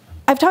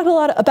I've talked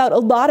about a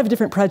lot of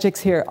different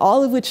projects here,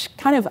 all of which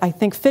kind of, I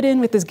think, fit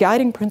in with this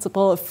guiding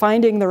principle of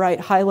finding the right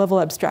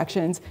high-level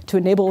abstractions to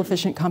enable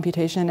efficient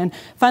computation. And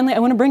finally, I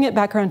want to bring it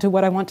back around to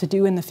what I want to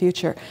do in the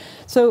future.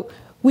 So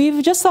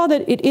we've just saw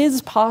that it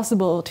is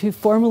possible to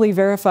formally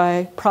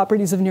verify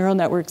properties of neural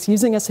networks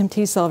using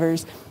SMT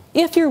solvers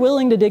if you're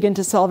willing to dig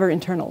into solver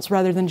internals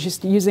rather than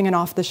just using an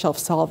off-the-shelf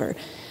solver.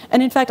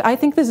 And in fact, I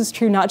think this is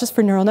true not just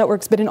for neural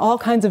networks, but in all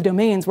kinds of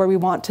domains where we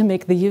want to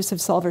make the use of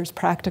solvers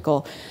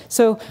practical.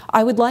 So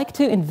I would like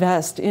to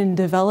invest in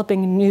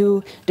developing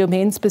new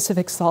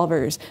domain-specific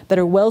solvers that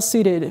are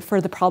well-suited for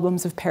the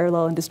problems of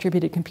parallel and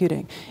distributed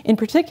computing. In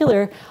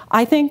particular,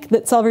 I think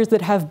that solvers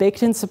that have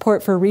baked-in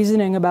support for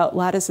reasoning about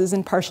lattices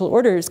and partial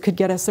orders could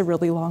get us a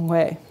really long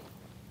way.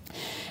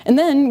 And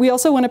then we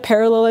also want to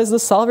parallelize the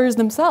solvers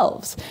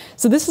themselves.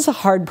 So this is a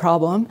hard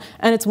problem,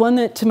 and it's one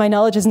that, to my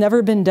knowledge, has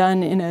never been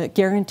done in a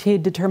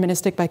guaranteed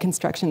deterministic by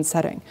construction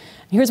setting.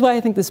 And here's why I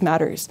think this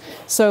matters.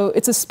 So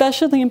it's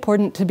especially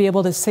important to be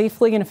able to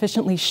safely and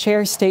efficiently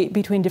share state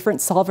between different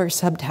solver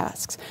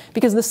subtasks.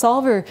 Because the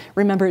solver,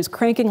 remember, is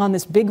cranking on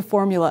this big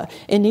formula.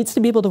 It needs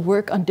to be able to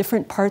work on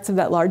different parts of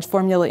that large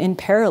formula in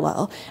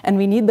parallel, and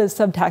we need those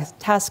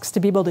subtasks to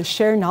be able to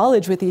share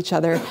knowledge with each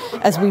other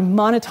as we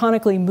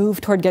monotonically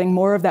move toward getting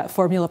more of that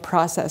formula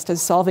processed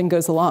as solving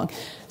goes along.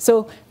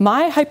 So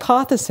my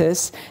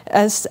hypothesis,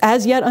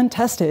 as yet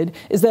untested,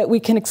 is that we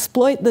can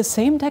exploit the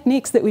same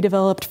techniques that we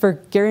developed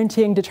for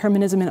guaranteeing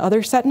determinism in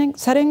other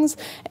settings,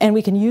 and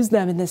we can use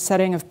them in this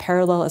setting of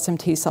parallel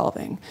SMT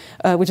solving,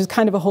 which is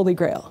kind of a holy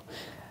grail.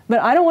 But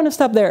I don't want to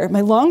stop there.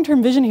 My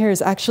long-term vision here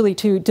is actually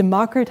to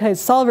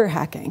democratize solver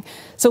hacking.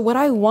 So what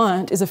I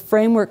want is a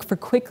framework for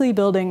quickly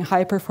building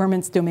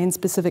high-performance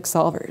domain-specific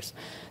solvers.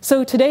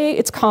 So today,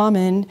 it's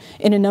common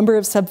in a number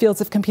of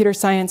subfields of computer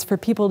science for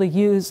people to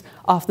use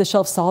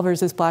off-the-shelf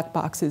solvers as black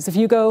boxes. If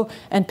you go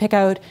and pick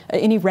out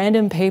any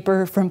random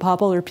paper from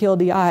POPL or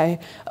PLDI,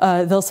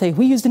 they'll say,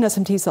 we used an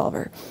SMT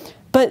solver.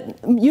 But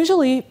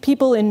usually,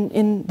 people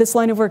in this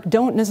line of work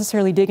don't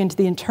necessarily dig into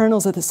the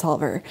internals of the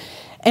solver.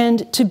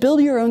 And to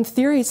build your own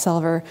theory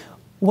solver,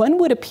 one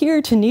would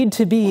appear to need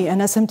to be an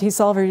SMT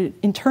solver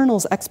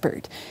internals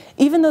expert.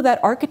 Even though that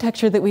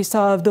architecture that we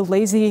saw of the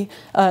lazy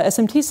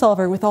SMT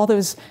solver with all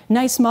those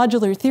nice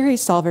modular theory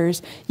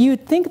solvers,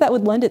 you'd think that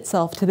would lend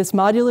itself to this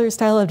modular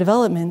style of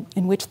development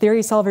in which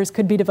theory solvers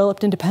could be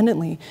developed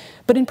independently.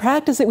 But in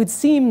practice, it would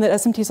seem that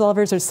SMT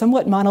solvers are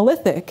somewhat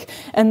monolithic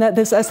and that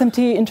this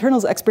SMT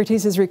internals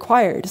expertise is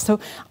required. So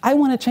I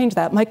want to change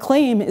that. My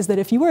claim is that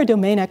if you are a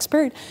domain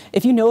expert,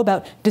 if you know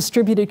about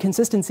distributed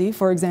consistency,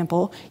 for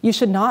example, you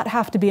should not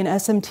have to be an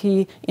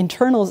SMT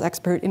internals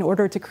expert in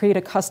order to create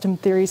a custom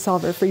theory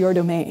solver for your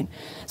domain.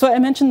 So I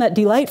mentioned that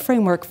Delight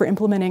framework for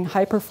implementing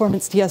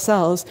high-performance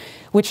DSLs,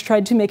 which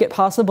tried to make it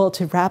possible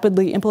to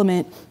rapidly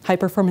implement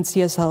high-performance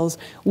DSLs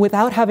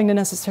without having to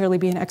necessarily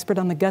be an expert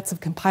on the guts of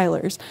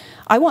compilers.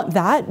 I want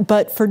that,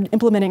 but for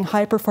implementing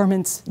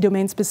high-performance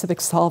domain-specific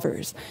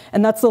solvers.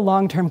 And that's the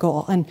long-term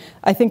goal. And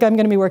I think I'm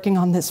going to be working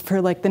on this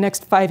for like the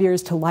next 5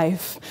 years to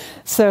life.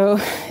 So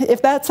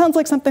if that sounds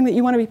like something that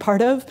you want to be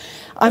part of,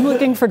 I'm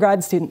looking for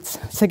grad students,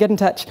 so get in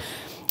touch.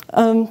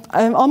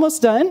 I'm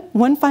almost done.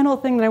 One final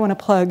thing that I want to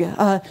plug.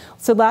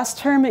 So last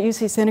term at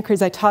UC Santa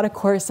Cruz, I taught a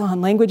course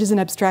on languages and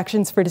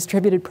abstractions for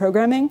distributed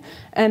programming,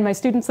 and my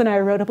students and I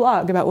wrote a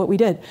blog about what we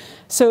did.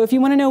 So if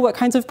you want to know what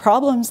kinds of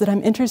problems that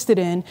I'm interested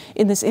in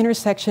this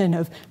intersection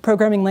of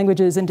programming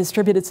languages and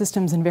distributed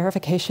systems and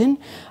verification,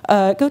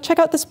 go check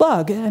out this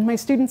blog. And my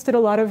students did a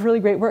lot of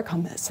really great work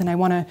on this, and I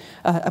want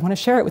to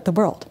share it with the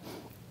world.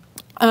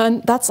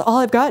 And that's all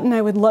I've got, and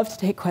I would love to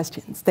take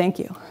questions. Thank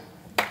you.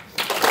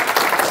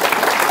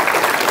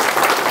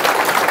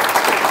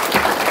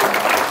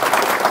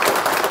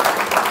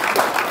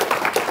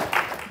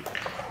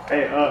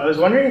 Hey, I was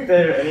wondering if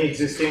there are any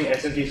existing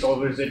SMT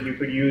solvers that you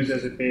could use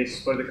as a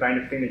base for the kind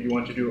of thing that you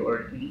want to do,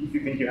 or if you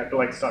think you have to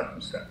like start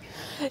from scratch.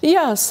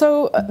 Yeah,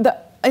 so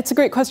it's a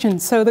great question.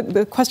 So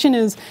the question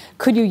is,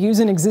 could you use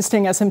an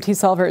existing SMT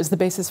solver as the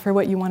basis for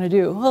what you want to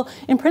do? Well,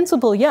 in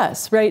principle,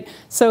 yes, right?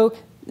 So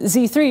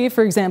Z3,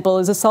 for example,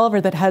 is a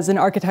solver that has an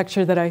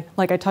architecture that I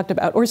talked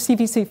about, or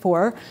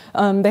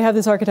CVC4. They have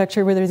this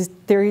architecture where there's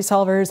theory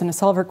solvers and a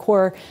solver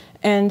core,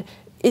 and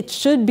it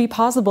should be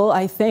possible,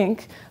 I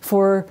think,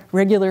 for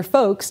regular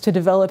folks to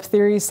develop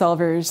theory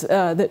solvers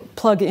that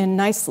plug in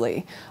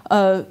nicely.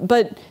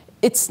 But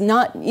it's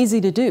not easy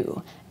to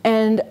do.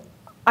 And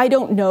I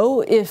don't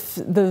know if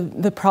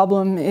the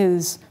problem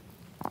is,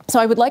 so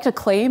I would like to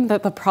claim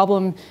that the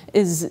problem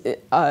is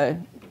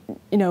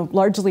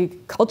largely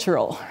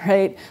cultural,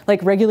 right?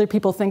 Like regular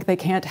people think they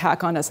can't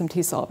hack on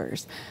SMT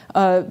solvers.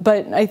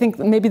 But I think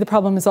maybe the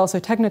problem is also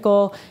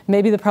technical.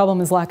 Maybe the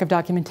problem is lack of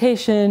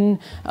documentation.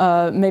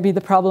 Maybe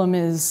the problem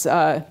is,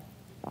 well,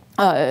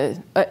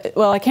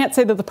 I can't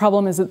say that the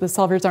problem is that the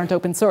solvers aren't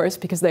open source,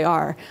 because they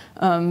are.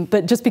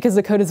 But just because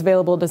the code is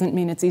available doesn't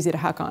mean it's easy to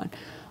hack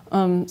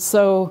on.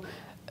 So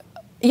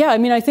yeah, I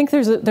mean, I think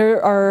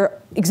there are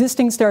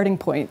existing starting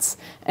points.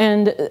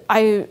 And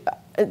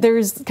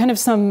there's kind of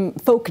some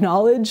folk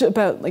knowledge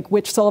about like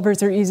which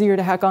solvers are easier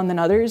to hack on than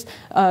others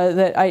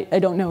that I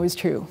don't know is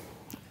true,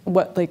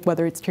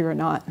 whether it's true or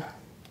not.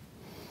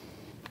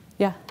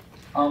 Yeah.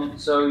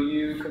 So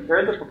you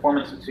compared the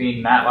performance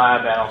between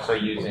MATLAB and also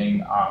using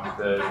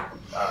the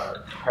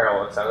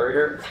parallel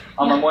accelerator.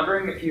 I'm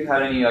wondering if you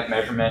had any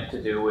measurement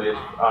to do with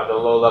the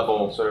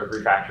low-level sort of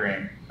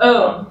refactoring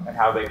and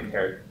how they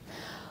compared.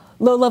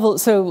 Low level,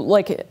 so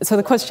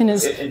the question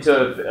is into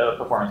a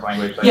performance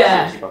language. Like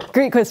yeah,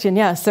 great question.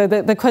 Yeah, so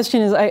the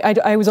question is,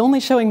 I was only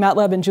showing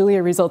MATLAB and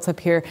Julia results up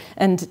here,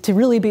 and to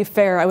really be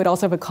fair, I would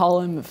also have a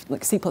column of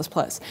like C++.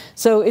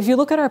 So if you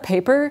look at our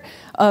paper,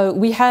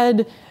 we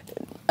had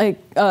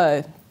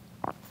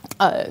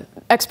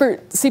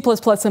expert C++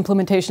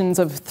 implementations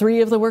of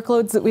 3 of the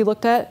workloads that we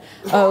looked at.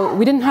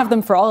 We didn't have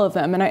them for all of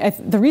them, and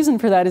the reason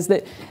for that is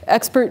that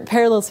expert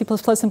parallel C++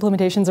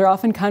 implementations are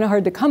often kind of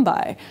hard to come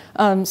by.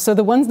 So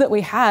the ones that we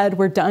had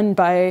were done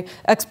by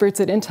experts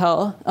at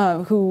Intel,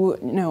 who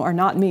are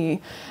not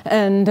me,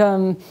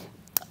 and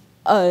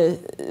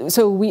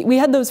so we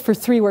had those for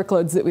 3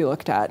 workloads that we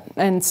looked at,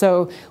 and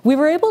so we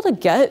were able to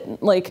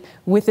get like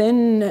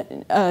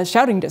within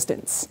shouting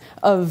distance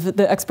of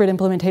the expert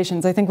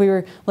implementations. I think we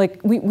were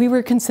we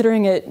were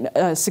considering it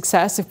a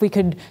success if we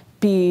could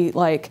be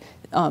like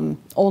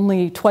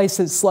only twice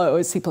as slow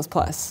as C++,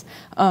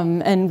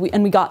 and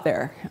we got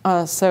there.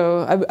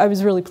 So I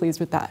was really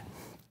pleased with that.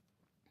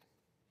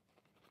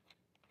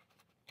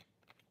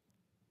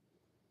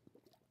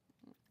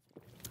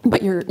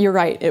 But you're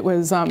right. It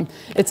was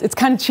it's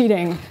kind of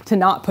cheating to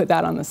not put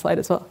that on the slide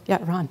as well. Yeah,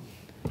 Ron.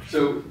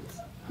 So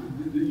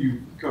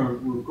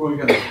we're going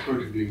down this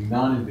approach of doing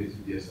non-invasive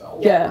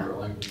DSL for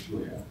language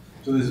Julia.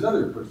 So there's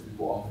another approach that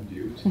people often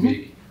do to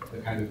make the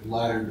kind of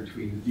ladder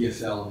between the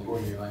DSL and the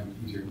ordinary language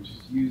easier, which is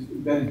to use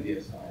embedded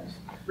DSLs.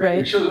 Right.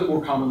 It shows up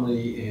more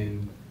commonly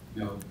in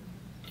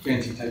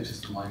fancy type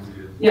system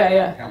languages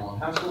like Camel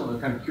and Haskell. And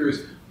I'm kind of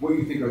curious what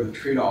you think are the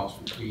trade-offs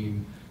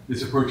between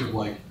this approach of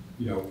where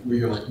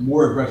you're like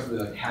more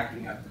aggressively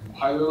hacking at the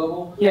compiler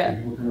level, yeah.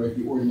 People can write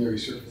the ordinary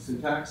surface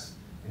syntax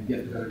and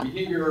get the better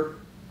behavior,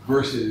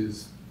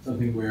 versus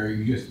something where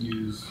you just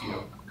use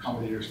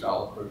combinator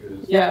style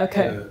approaches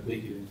to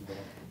make it into the.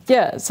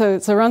 Yeah, so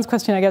Ron's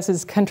question, I guess,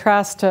 is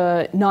contrast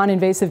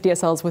non-invasive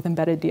DSLs with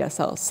embedded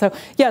DSLs. So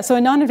yeah, so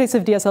a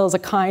non-invasive DSL is a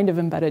kind of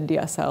embedded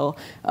DSL.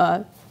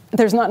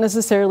 There's not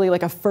necessarily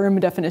like a firm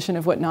definition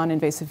of what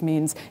non-invasive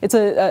means.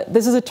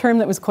 This is a term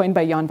that was coined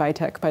by Jan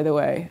Vitek, by the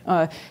way.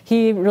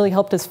 He really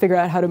helped us figure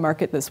out how to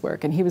market this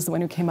work, and he was the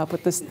one who came up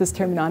with this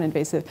term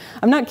non-invasive.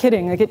 I'm not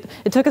kidding. Like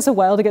it took us a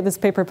while to get this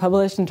paper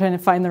published and trying to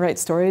find the right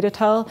story to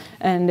tell,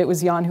 and it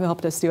was Jan who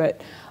helped us do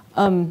it.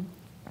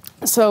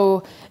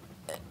 So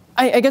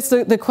I guess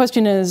the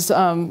question is,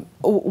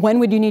 when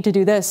would you need to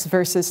do this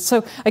versus,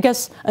 so I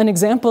guess an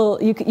example,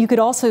 you could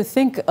also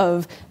think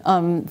of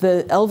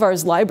the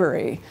LVars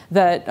library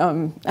that,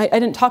 I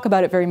didn't talk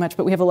about it very much,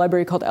 but we have a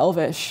library called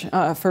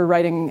LVish for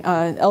writing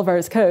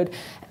LVars code.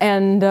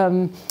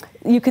 And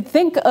you could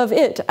think of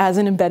it as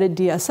an embedded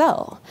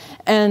DSL.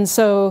 And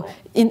so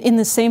in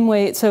the same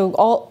way, so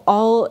all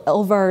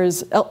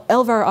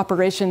LVar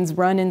operations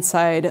run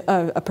inside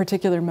a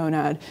particular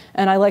monad.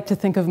 And I like to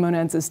think of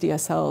monads as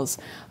DSLs.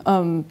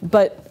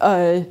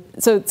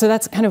 So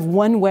that's kind of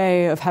one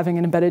way of having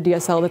an embedded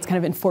DSL that's kind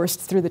of enforced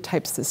through the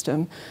type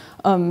system.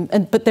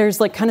 But there's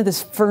like kind of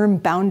this firm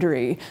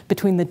boundary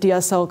between the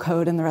DSL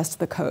code and the rest of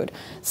the code.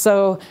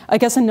 So I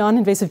guess a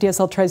non-invasive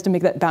DSL tries to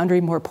make that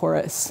boundary more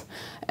porous.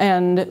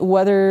 And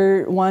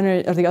whether one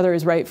or the other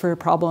is right for a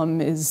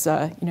problem is,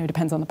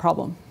 depends on the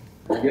problem.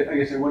 I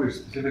guess I wonder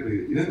specifically,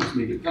 it doesn't just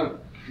make it, it's not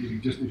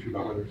just an issue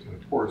about whether it's kind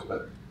of porous,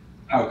 but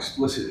how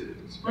explicit it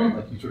is, right?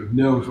 Like you sort of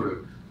know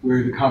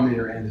where the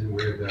combinator ends and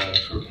where the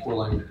sort of core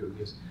language code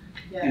is.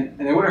 Yeah.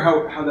 And I wonder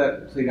how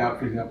that played out,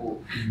 for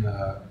example, in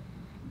the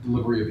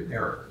delivery of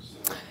errors.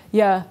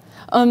 Yeah.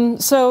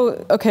 So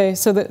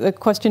the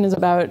question is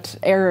about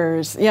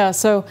errors. Yeah,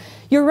 so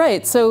you're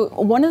right. So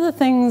one of the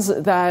things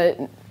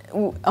that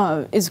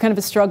is kind of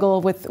a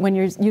struggle with when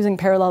you're using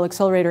parallel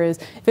accelerator is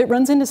if it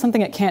runs into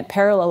something it can't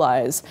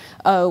parallelize,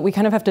 we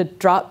kind of have to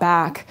drop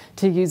back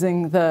to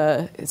using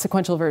the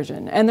sequential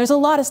version. And there's a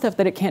lot of stuff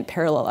that it can't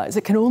parallelize.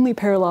 It can only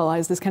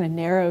parallelize this kind of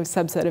narrow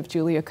subset of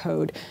Julia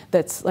code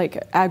that's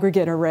like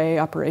aggregate array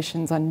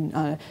operations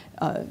on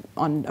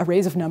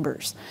arrays of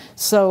numbers.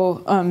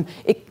 So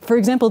for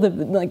example,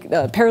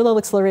 the parallel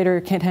accelerator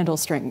can't handle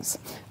strings,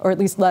 or at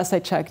least last I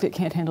checked, it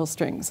can't handle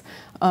strings.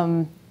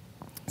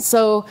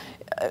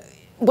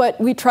 What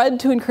we tried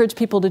to encourage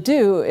people to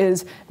do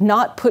is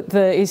not put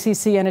the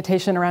ACC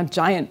annotation around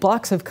giant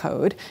blocks of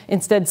code.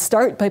 Instead,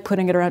 start by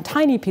putting it around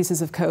tiny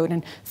pieces of code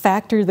and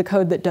factor the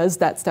code that does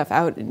that stuff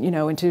out,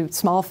 into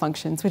small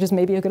functions, which is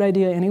maybe a good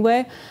idea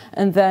anyway.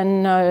 And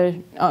then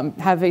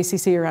have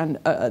ACC around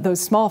those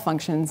small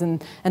functions,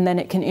 and then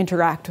it can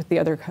interact with the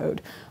other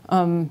code.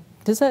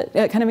 Does that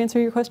kind of answer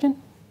your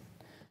question?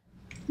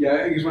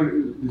 Yeah, I guess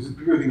there's a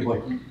particular thing of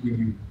like when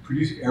you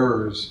produce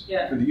errors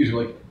for the user,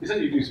 like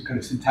essentially you do some kind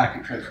of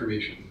syntactic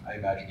transformation, I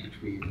imagine,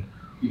 between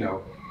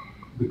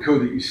the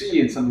code that you see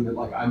and something that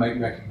like I might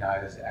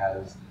recognize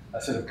as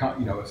a set of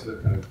kind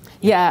of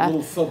Yeah.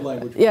 little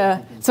sub-language.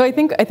 Yeah. So I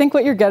think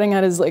what you're getting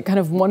at is like kind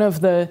of one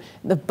of the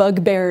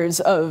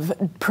bugbears of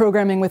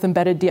programming with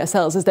embedded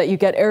DSLs is that you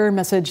get error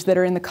message that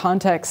are in the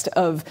context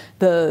of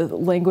the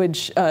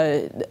language,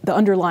 the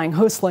underlying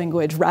host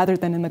language, rather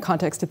than in the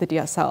context of the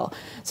DSL.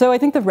 So I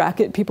think the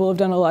Racket people have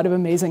done a lot of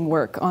amazing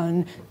work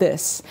on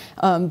this,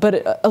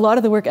 but a lot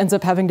of the work ends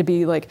up having to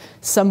be like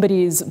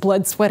somebody's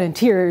blood, sweat, and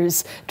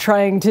tears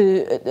trying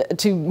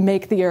to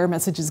make the error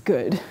messages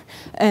good.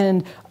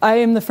 And I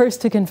am the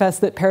first to confess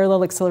that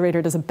Parallel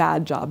Accelerator does a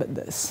bad job at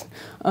this.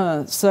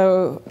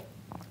 You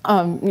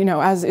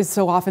know, as is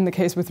so often the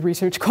case with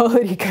research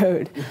quality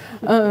code.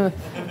 But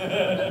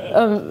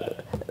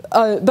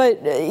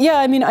yeah,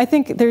 I mean, I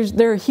think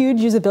there are huge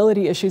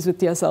usability issues with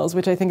DSLs,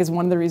 which I think is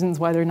one of the reasons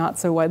why they're not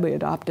so widely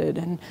adopted.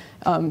 And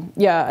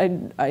yeah,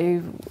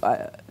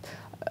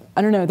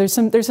 I don't know. There's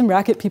some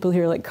Racket people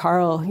here, like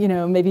Carl. You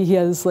know, maybe he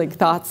has like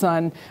thoughts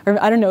on, or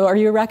I don't know. Are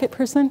you a Racket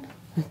person?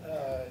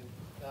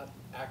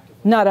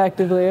 Not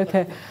actively,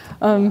 okay.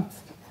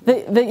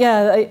 But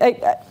yeah,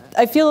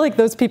 I feel like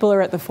those people are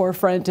at the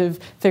forefront of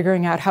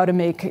figuring out how to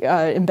make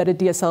embedded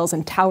DSLs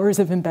and towers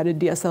of embedded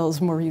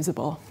DSLs more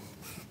usable.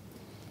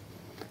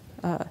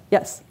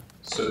 Yes?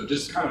 So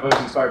just kind of I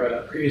was inspired by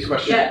that previous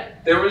question. Yeah.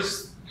 There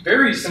was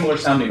very similar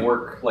sounding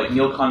work, like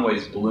Neil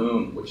Conway's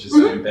Bloom, which is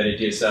an embedded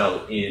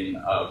DSL in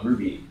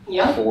Ruby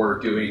for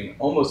doing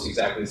almost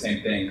exactly the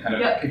same thing. Kind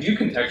of, could you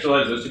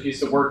contextualize those two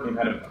pieces of work and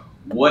kind of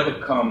what have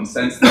come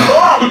since then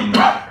in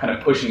kind of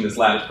pushing this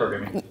lattice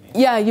programming?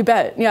 Yeah, you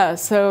bet. Yeah,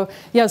 so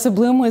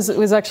Bloom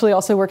was actually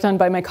also worked on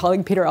by my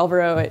colleague Peter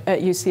Alvaro at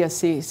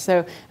UCSC.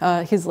 So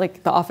he's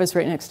like the office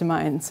right next to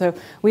mine. So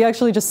we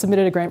actually just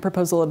submitted a grant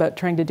proposal about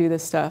trying to do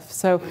this stuff.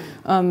 So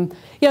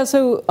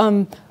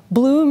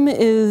Bloom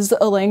is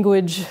a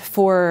language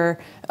for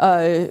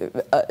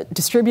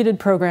distributed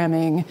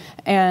programming,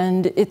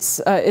 and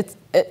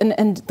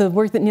and the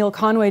work that Neil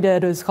Conway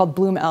did was called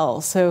Bloom-L,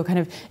 so kind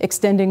of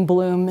extending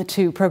Bloom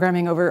to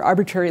programming over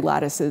arbitrary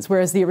lattices,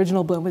 whereas the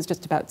original Bloom was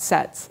just about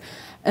sets.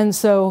 And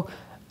so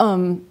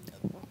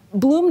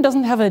Bloom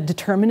doesn't have a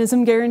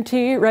determinism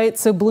guarantee, right?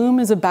 So Bloom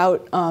is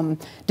about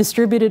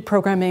distributed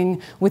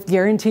programming with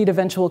guaranteed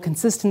eventual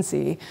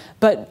consistency.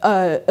 But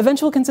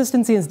eventual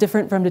consistency is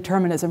different from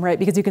determinism, right?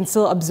 Because you can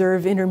still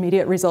observe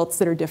intermediate results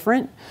that are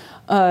different.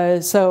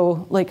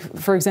 So like,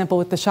 for example,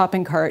 with the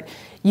shopping cart,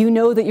 you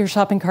know that your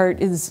shopping cart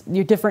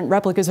your different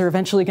replicas are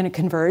eventually going to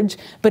converge,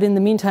 but in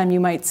the meantime, you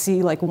might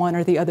see like one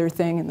or the other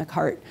thing in the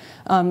cart.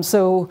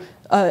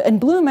 And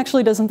Bloom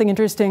actually does something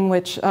interesting,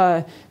 which,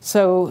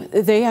 so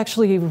they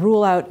actually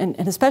rule out, and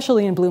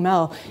especially in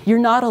Bloom-L, you're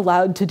not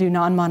allowed to do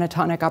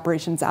non-monotonic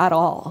operations at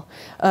all.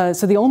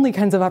 So the only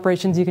kinds of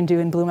operations you can do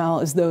in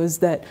Bloom-L is those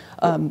that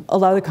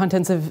allow the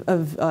contents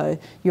of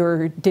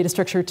your data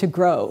structure to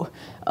grow.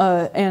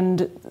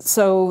 And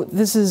so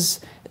this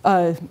is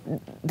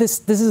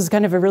this is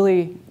kind of a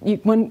really,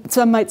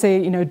 some might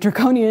say,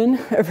 draconian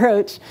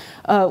approach.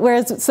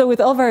 Whereas, so with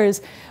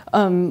LVars,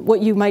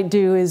 what you might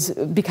do is,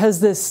 because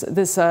this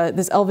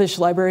Elvish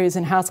library is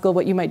in Haskell,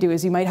 what you might do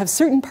is you might have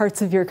certain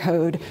parts of your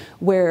code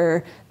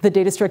where the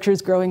data structure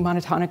is growing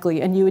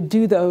monotonically, and you would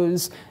do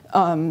those.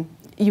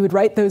 You would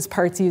write those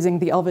parts using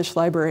the Elvish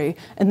library,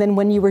 and then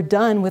when you were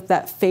done with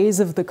that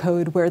phase of the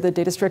code where the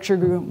data structure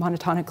grew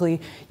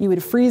monotonically, you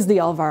would freeze the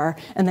LVar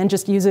and then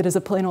just use it as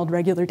a plain old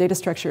regular data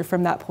structure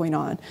from that point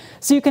on.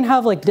 So you can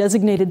have like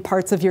designated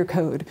parts of your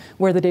code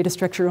where the data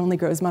structure only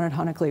grows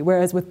monotonically,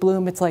 whereas with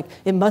Bloom, it's like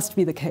it must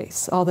be the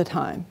case all the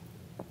time.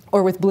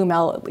 Or with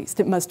Bloom-L, at least,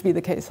 it must be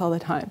the case all the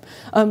time.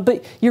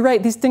 But you're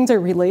right; these things are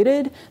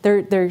related.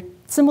 They're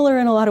similar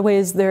in a lot of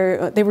ways.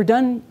 They were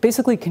done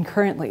basically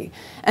concurrently,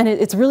 and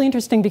it's really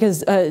interesting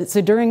because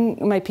so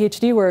during my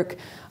PhD work,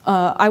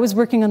 I was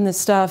working on this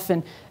stuff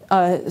and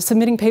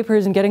submitting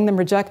papers and getting them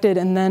rejected,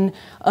 and then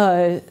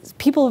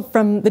people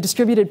from the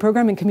distributed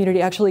programming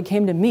community actually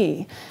came to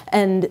me,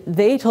 and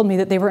they told me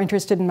that they were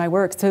interested in my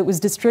work. So it was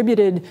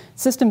distributed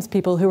systems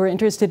people who were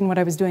interested in what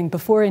I was doing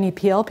before any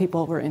PL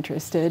people were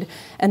interested,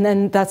 and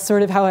then that's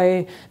sort of how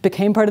I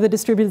became part of the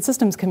distributed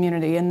systems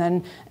community, and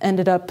then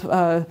ended up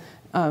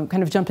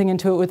kind of jumping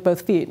into it with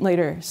both feet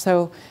later.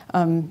 So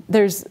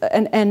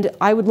and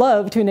I would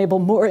love to enable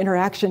more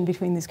interaction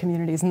between these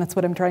communities, and that's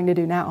what I'm trying to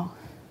do now.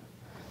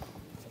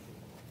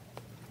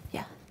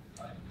 Yeah.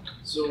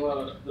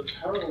 So the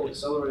parallel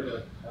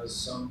accelerator has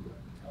some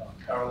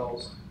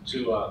parallels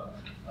to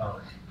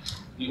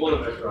the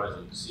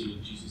auto-vectorizing you see in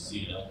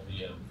GCC and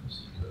LVM for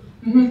C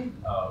code.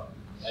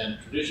 And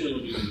traditionally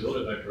when using the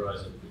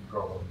auto-vectorizing, the big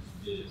problem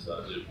is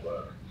did it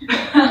work?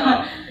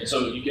 And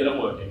so you get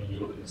it working and you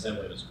look at the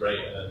assembly and it's great,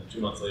 and then 2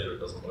 months later it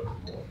doesn't work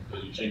anymore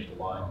because you change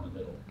the line in the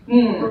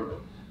middle. Broken.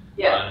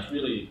 And it's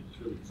really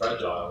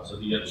fragile. So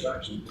the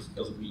abstraction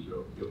doesn't meet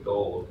your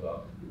goal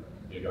of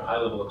your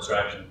high-level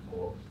abstraction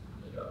for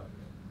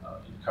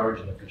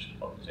encouraging efficient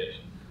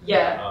computation.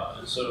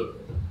 And so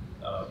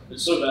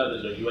it's so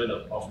bad that you end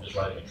up often just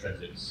writing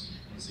intrinsics.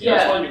 So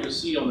that's why you can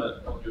see on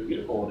your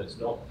unicorn, it's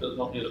not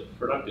near the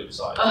productive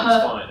side. So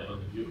it's fine on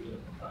the unicorn.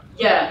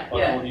 Yeah,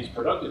 but for these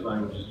productive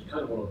languages, you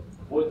kind of want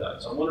to avoid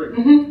that. So I'm wondering,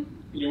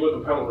 in your work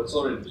with parallel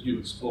accelerator, did you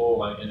explore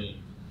like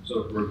any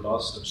sort of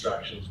robust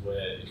abstractions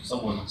where if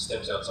someone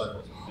steps outside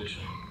what's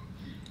efficient,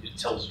 it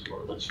tells you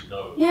or lets you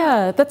know?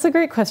 Yeah, that's a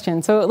great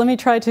question. So let me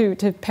try to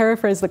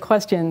paraphrase the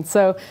question.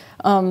 So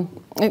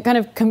kind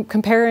of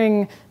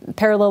comparing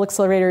parallel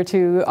accelerator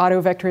to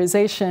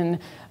auto-vectorization,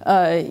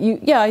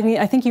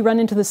 I think you run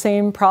into the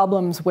same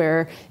problems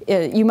where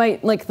you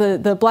might, like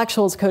the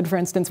Black-Scholes code, for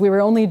instance, we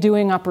were only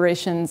doing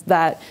operations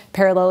that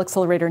parallel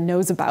accelerator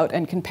knows about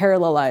and can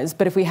parallelize.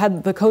 But if we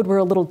had the code were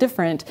a little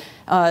different,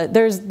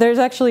 there's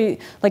actually,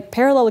 like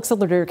parallel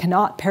accelerator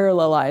cannot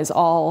parallelize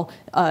all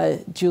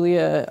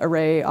Julia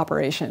array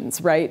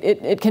operations, right?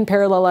 It can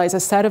parallelize a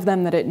set of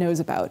them that it knows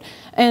about.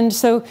 And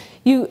so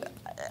you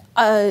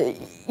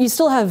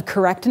still have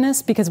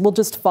correctness because we'll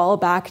just fall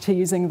back to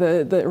using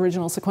the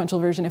original sequential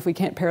version if we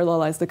can't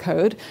parallelize the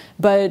code,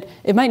 but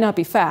it might not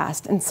be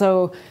fast. And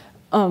so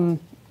I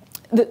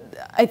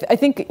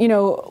think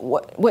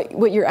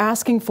what you're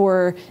asking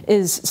for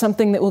is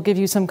something that will give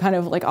you some kind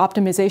of like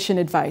optimization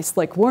advice,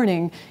 like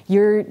warning,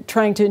 you're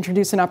trying to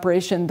introduce an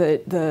operation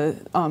that the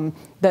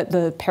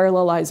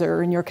parallelizer,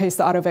 or in your case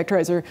the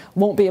auto-vectorizer,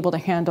 won't be able to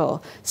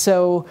handle.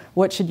 So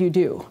what should you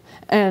do?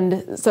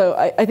 And so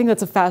I think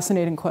that's a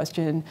fascinating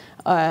question.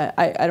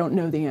 I don't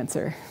know the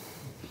answer.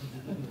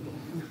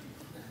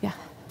 Yeah.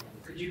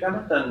 Could you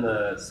comment on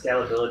the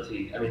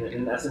scalability? I mean,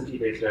 in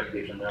SMT-based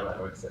verification neural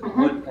networks,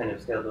 what kind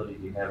of scalability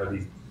do you have? Are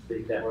these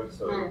big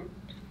networks? Or?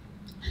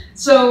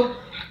 So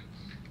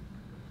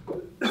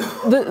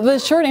the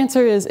short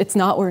answer is it's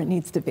not where it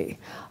needs to be.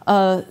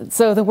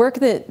 So the work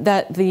that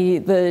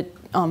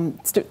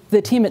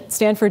the team at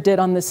Stanford did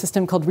on this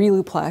system called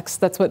ReLuPlex,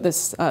 that's what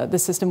this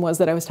system was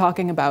that I was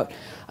talking about,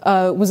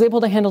 was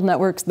able to handle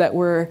networks that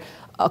were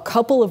a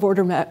couple of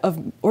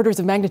orders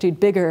of magnitude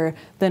bigger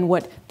than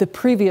what the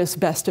previous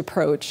best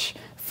approach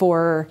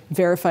for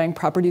verifying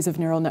properties of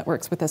neural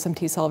networks with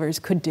SMT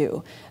solvers could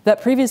do.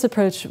 That previous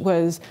approach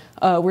was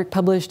work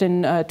published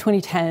in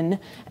 2010,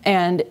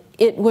 and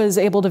it was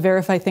able to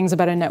verify things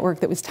about a network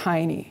that was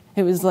tiny.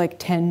 It was like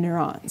 10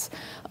 neurons.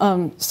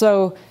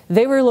 So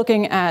they were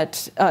looking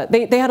at,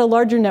 they had a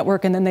larger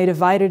network and then they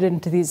divided it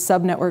into these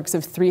subnetworks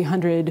of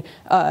 300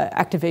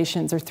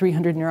 activations or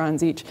 300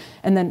 neurons each,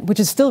 and then, which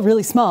is still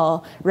really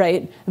small,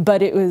 right?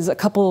 But it was a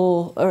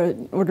couple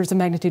orders of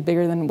magnitude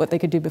bigger than what they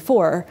could do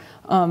before.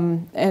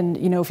 And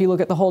if you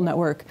look at the whole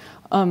network,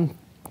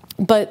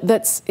 but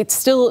it's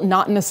still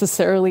not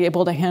necessarily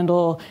able to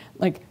handle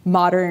like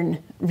modern,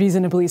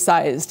 reasonably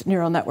sized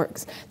neural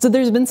networks. So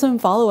there's been some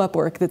follow-up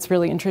work that's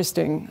really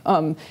interesting.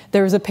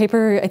 There was a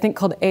paper, I think,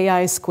 called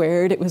AI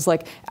Squared. It was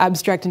like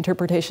abstract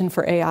interpretation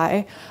for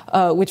AI,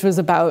 which was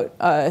about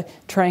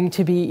trying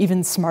to be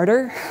even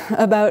smarter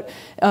about,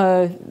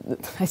 I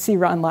see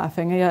Ron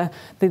laughing. Yeah,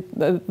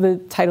 the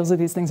titles of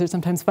these things are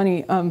sometimes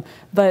funny.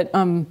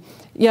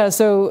 Yeah,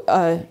 so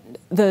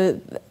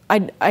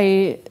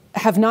I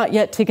have not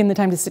yet taken the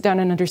time to sit down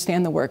and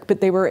understand the work, but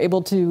they were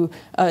able to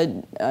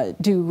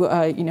do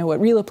what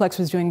ReLuPlex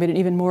was doing, but in an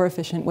even more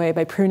efficient way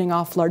by pruning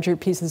off larger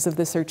pieces of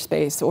the search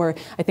space, or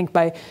I think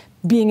by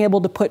being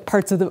able to put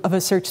parts of a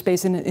search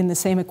space in the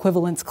same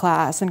equivalence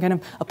class and kind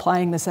of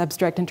applying this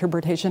abstract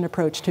interpretation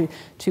approach to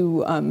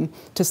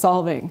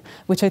solving,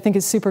 which I think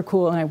is super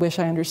cool and I wish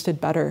I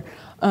understood better.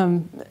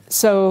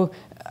 So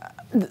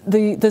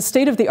the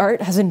state of the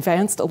art has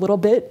advanced a little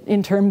bit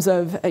in terms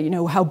of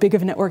how big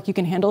of a network you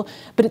can handle,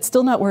 but it's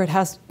still not where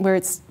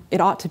it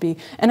ought to be.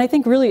 And I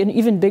think really an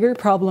even bigger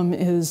problem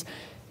is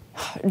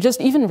just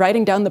even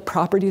writing down the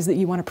properties that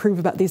you want to prove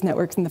about these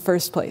networks in the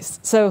first place.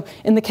 So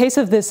in the case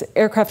of this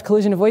aircraft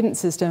collision avoidance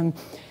system,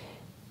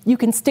 you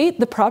can state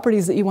the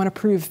properties that you want to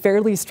prove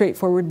fairly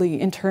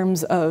straightforwardly in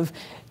terms of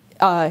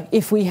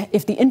if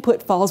the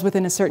input falls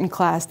within a certain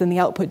class, then the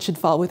output should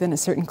fall within a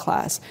certain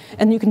class.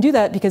 And you can do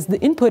that because the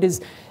input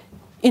is,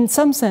 in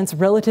some sense,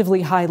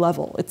 relatively high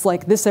level. It's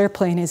like this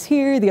airplane is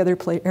here, the other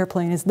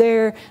airplane is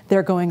there,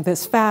 they're going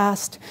this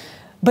fast.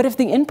 But if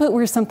the input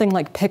were something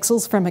like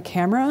pixels from a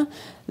camera,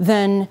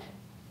 then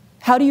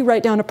how do you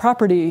write down a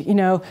property?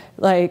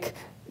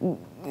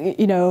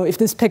 If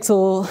this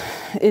pixel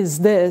is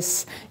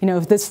this,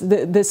 if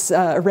this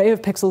array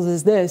of pixels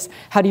is this,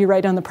 how do you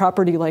write down the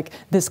property like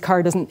this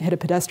car doesn't hit a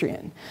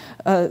pedestrian?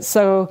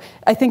 So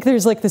I think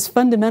there's like this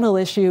fundamental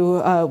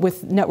issue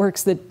with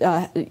networks that,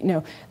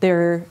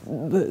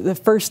 the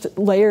first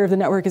layer of the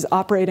network is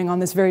operating on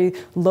this very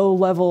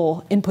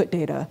low-level input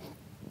data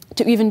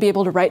to even be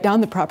able to write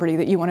down the property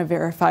that you want to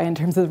verify in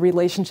terms of the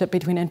relationship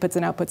between inputs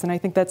and outputs. And I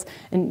think that's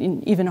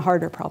an even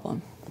harder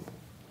problem.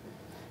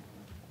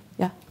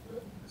 Yeah.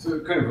 So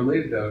kind of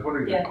related to that, I was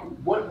wondering,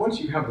 once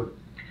you have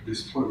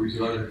this point where you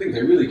say, the things I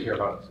really care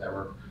about in this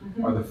network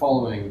are the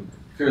following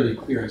fairly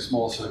clear and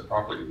small set of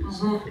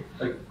properties.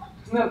 Like,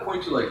 doesn't that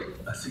point to like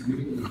a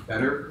significantly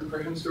better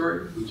compression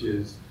story, which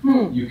is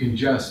you can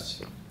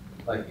just,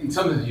 like, in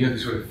some sense you have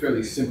this sort of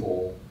fairly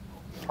simple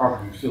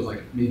property which feels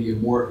like maybe a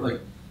more,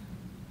 like,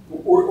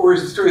 or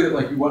is the story that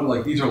like you want,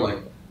 like, these are like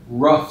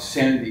rough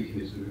sanity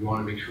conditions we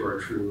want to make sure are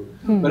true,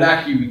 but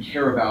actually we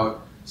care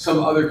about some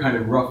other kind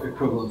of rough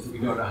equivalence that we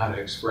don't know how to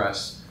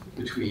express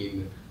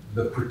between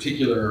the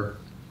particular,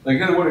 like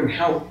kind of wondering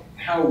how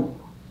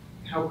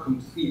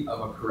complete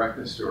of a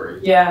correctness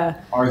story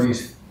are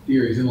these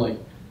theories, and like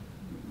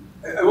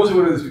I also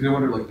wonder this because I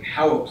wonder like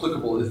how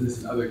applicable is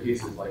this in other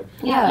cases? Like,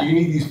 do you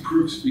need these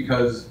proofs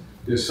because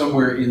there's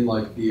somewhere in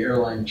like the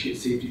airline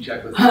safety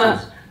checklist that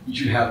says you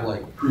should have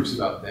like proofs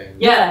about things?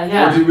 Or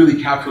does it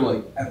really capture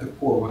like at the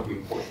core what's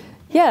important?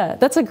 Yeah,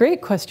 that's a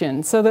great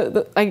question.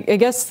 So I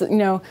guess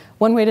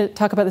one way to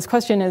talk about this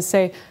question is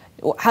say,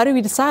 how do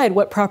we decide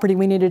what property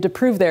we needed to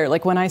prove there?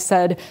 Like when I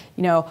said,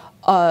 the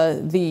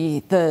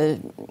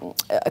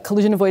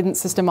collision avoidance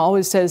system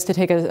always says to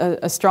take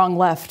a strong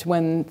left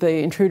when the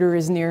intruder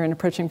is near and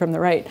approaching from the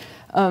right.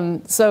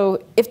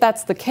 So if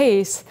that's the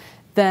case,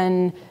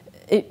 then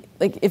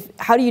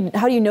how do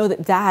you know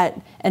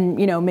that and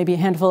maybe a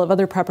handful of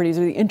other properties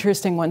are the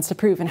interesting ones to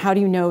prove? And how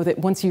do you know that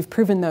once you've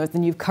proven those,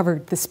 then you've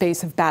covered the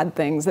space of bad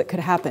things that could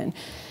happen?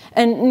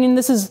 And I mean,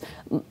 this is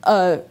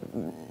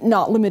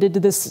not limited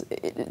to this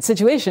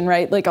situation,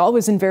 right? Like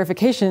always in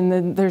verification,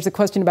 then there's a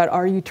question about,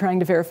 are you trying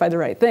to verify the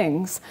right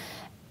things?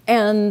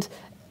 And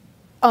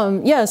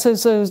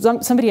so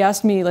somebody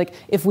asked me like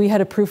if we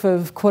had a proof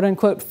of quote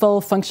unquote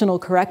full functional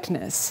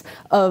correctness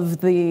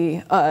of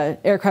the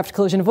aircraft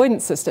collision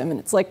avoidance system. And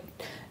it's like,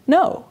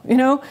 no,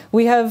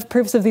 we have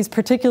proofs of these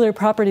particular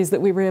properties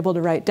that we were able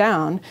to write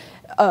down.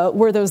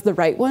 Were those the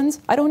right ones?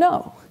 I don't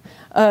know.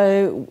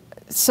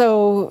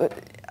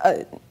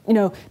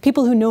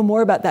 People who know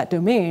more about that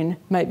domain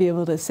might be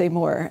able to say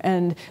more.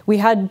 And we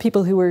had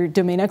people who were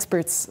domain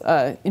experts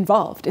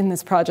involved in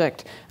this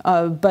project,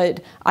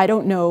 but I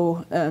don't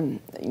know,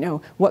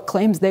 what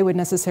claims they would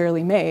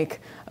necessarily make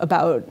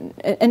about.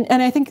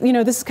 And I think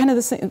this is kind of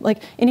the same.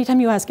 Like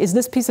anytime you ask, is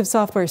this piece of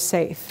software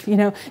safe?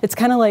 It's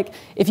kind of like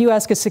if you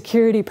ask a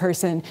security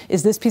person,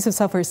 is this piece of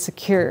software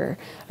secure?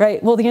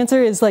 Right? Well, the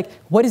answer is like,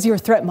 what is your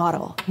threat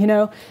model?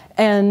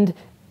 And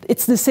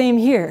it's the same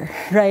here,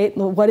 right?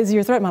 What is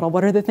your threat model?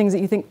 What are the things that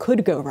you think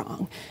could go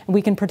wrong? And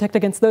we can protect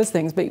against those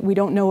things, but we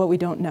don't know what we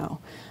don't know.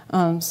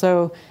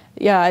 So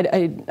yeah,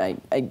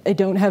 I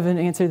don't have an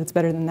answer that's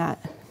better than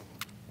that.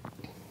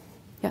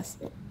 Yes?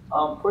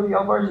 For the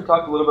LVars, you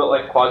talked a little bit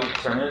like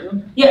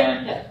quasi-determinism.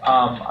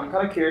 I'm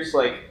kind of curious,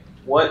 like,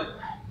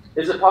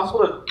 is it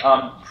possible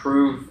to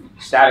prove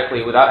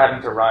statically without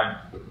having to run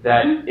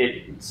that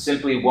it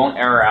simply won't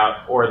error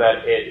out or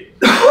that it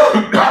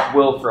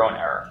will throw an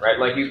error, right?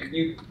 Like if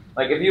you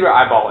were to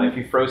eyeball it, if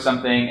you throw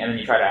something and then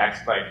you try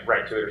to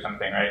write to it or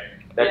something, right?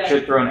 That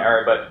should throw an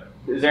error, but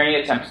is there any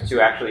attempts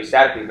to actually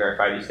statically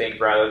verify these things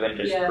rather than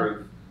just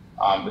prove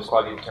this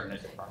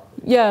quasi-deterministic problem?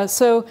 Yeah,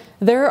 so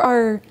there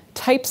are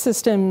type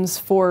systems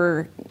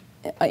for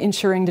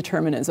ensuring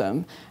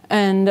determinism.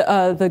 And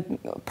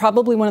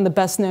probably one of the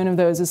best known of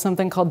those is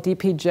something called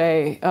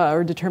DPJ,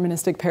 or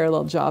deterministic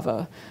parallel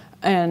Java.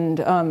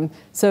 And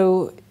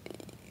so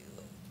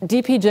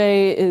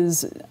DPJ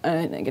is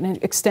an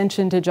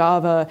extension to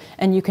Java,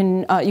 and you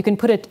can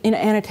put it in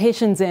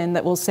annotations in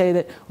that will say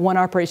that one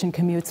operation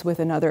commutes with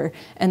another,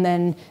 and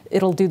then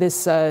it'll do this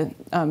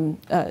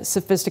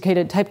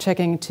sophisticated type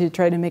checking to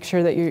try to make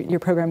sure that your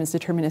program is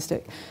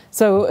deterministic.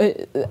 So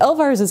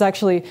LVars is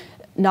actually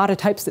not a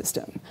type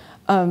system.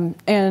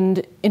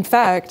 And in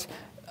fact,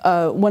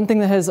 one thing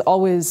that has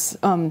always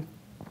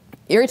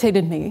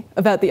irritated me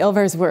about the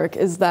LVars work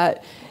is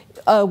that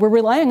we're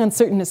relying on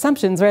certain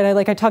assumptions, right?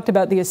 I talked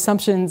about the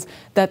assumptions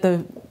that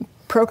the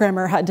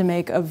programmer had to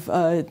make of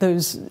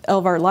those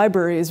LVar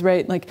libraries,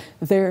 right? Like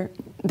they're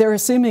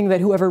assuming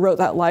that whoever wrote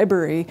that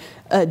library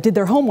did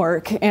their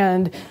homework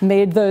and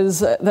made those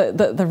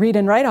the read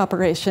and write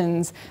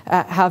operations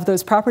have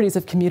those properties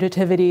of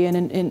commutativity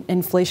and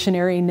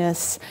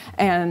inflationariness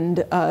and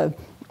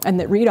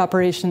that read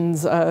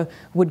operations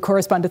would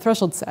correspond to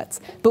threshold sets.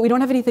 But we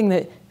don't have anything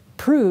that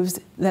proves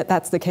that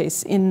that's the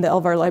case in the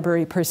LVar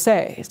library per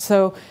se.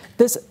 So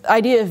this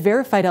idea of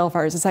verified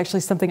LVars is actually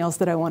something else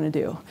that I want to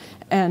do.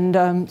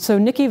 And so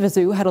Nikki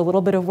Vazou had a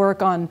little bit of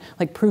work on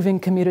like proving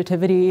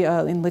commutativity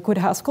in liquid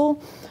Haskell,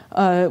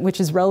 which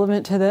is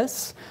relevant to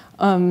this.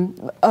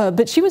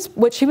 But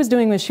what she was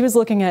doing was she was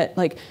looking at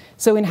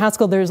so in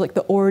Haskell there's like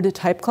the ORD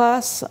type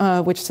class,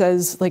 which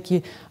says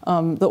the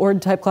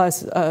ORD type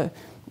class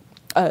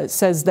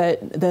says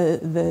that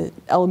the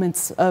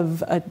elements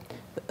of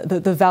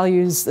the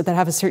values that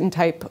have a certain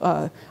type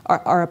are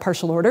a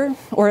partial order,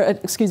 or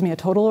excuse me, a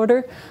total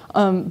order.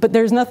 But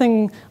there's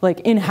nothing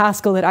in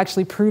Haskell that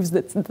actually proves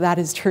that that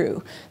is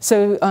true.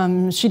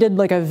 So she did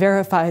a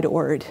verified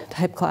ORD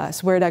type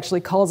class where it actually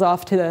calls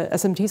off to the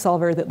SMT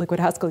solver that liquid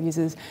Haskell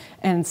uses.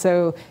 And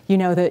so you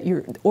know that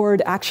your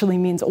ORD actually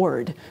means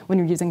ORD when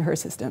you're using her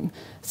system.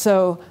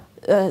 So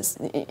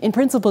in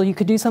principle, you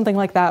could do something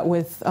like that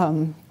with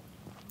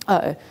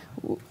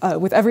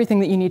everything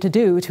that you need to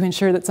do to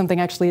ensure that something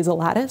actually is a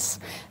lattice.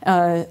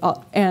 I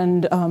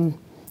want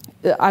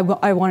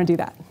to do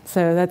that.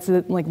 So that's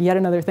yet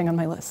another thing on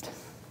my list.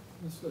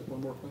 Let's take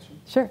one more question.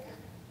 Sure.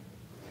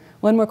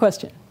 One more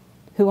question.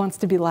 Who wants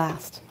to be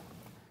last?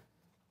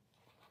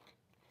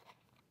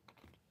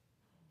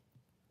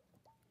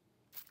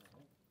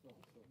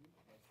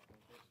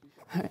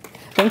 All right.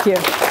 Thank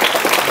you.